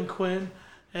too, and Quinn.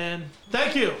 And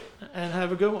thank you, and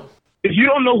have a good one. If you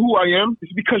don't know who I am,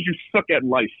 it's because you suck at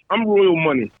life. I'm Royal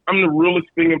Money. I'm the realest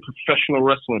thing in professional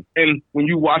wrestling. And when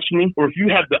you watch me, or if you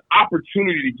have the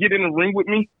opportunity to get in the ring with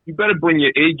me, you better bring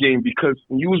your A game, because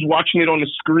when you was watching it on the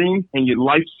screen and your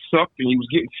life sucked and you was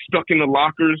getting stuck in the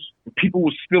lockers and people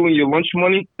was stealing your lunch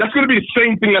money, that's going to be the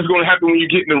same thing that's going to happen when you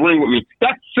get in the ring with me.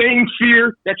 That same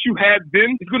fear that you had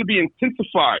then is going to be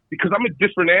intensified, because I'm a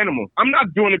different animal. I'm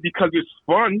not doing it because it's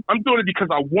fun. I'm doing it because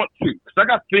I want to, because I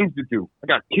got things to do. I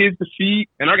got kids to feed,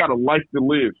 and I got a life to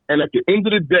live. And at the end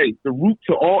of the day, the root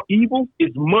to all evil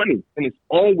is money, and it's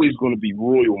always going to be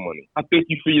Royal Money. I thank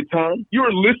you for your time. You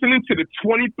are listening to the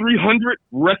 2300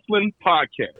 Wrestling Podcast.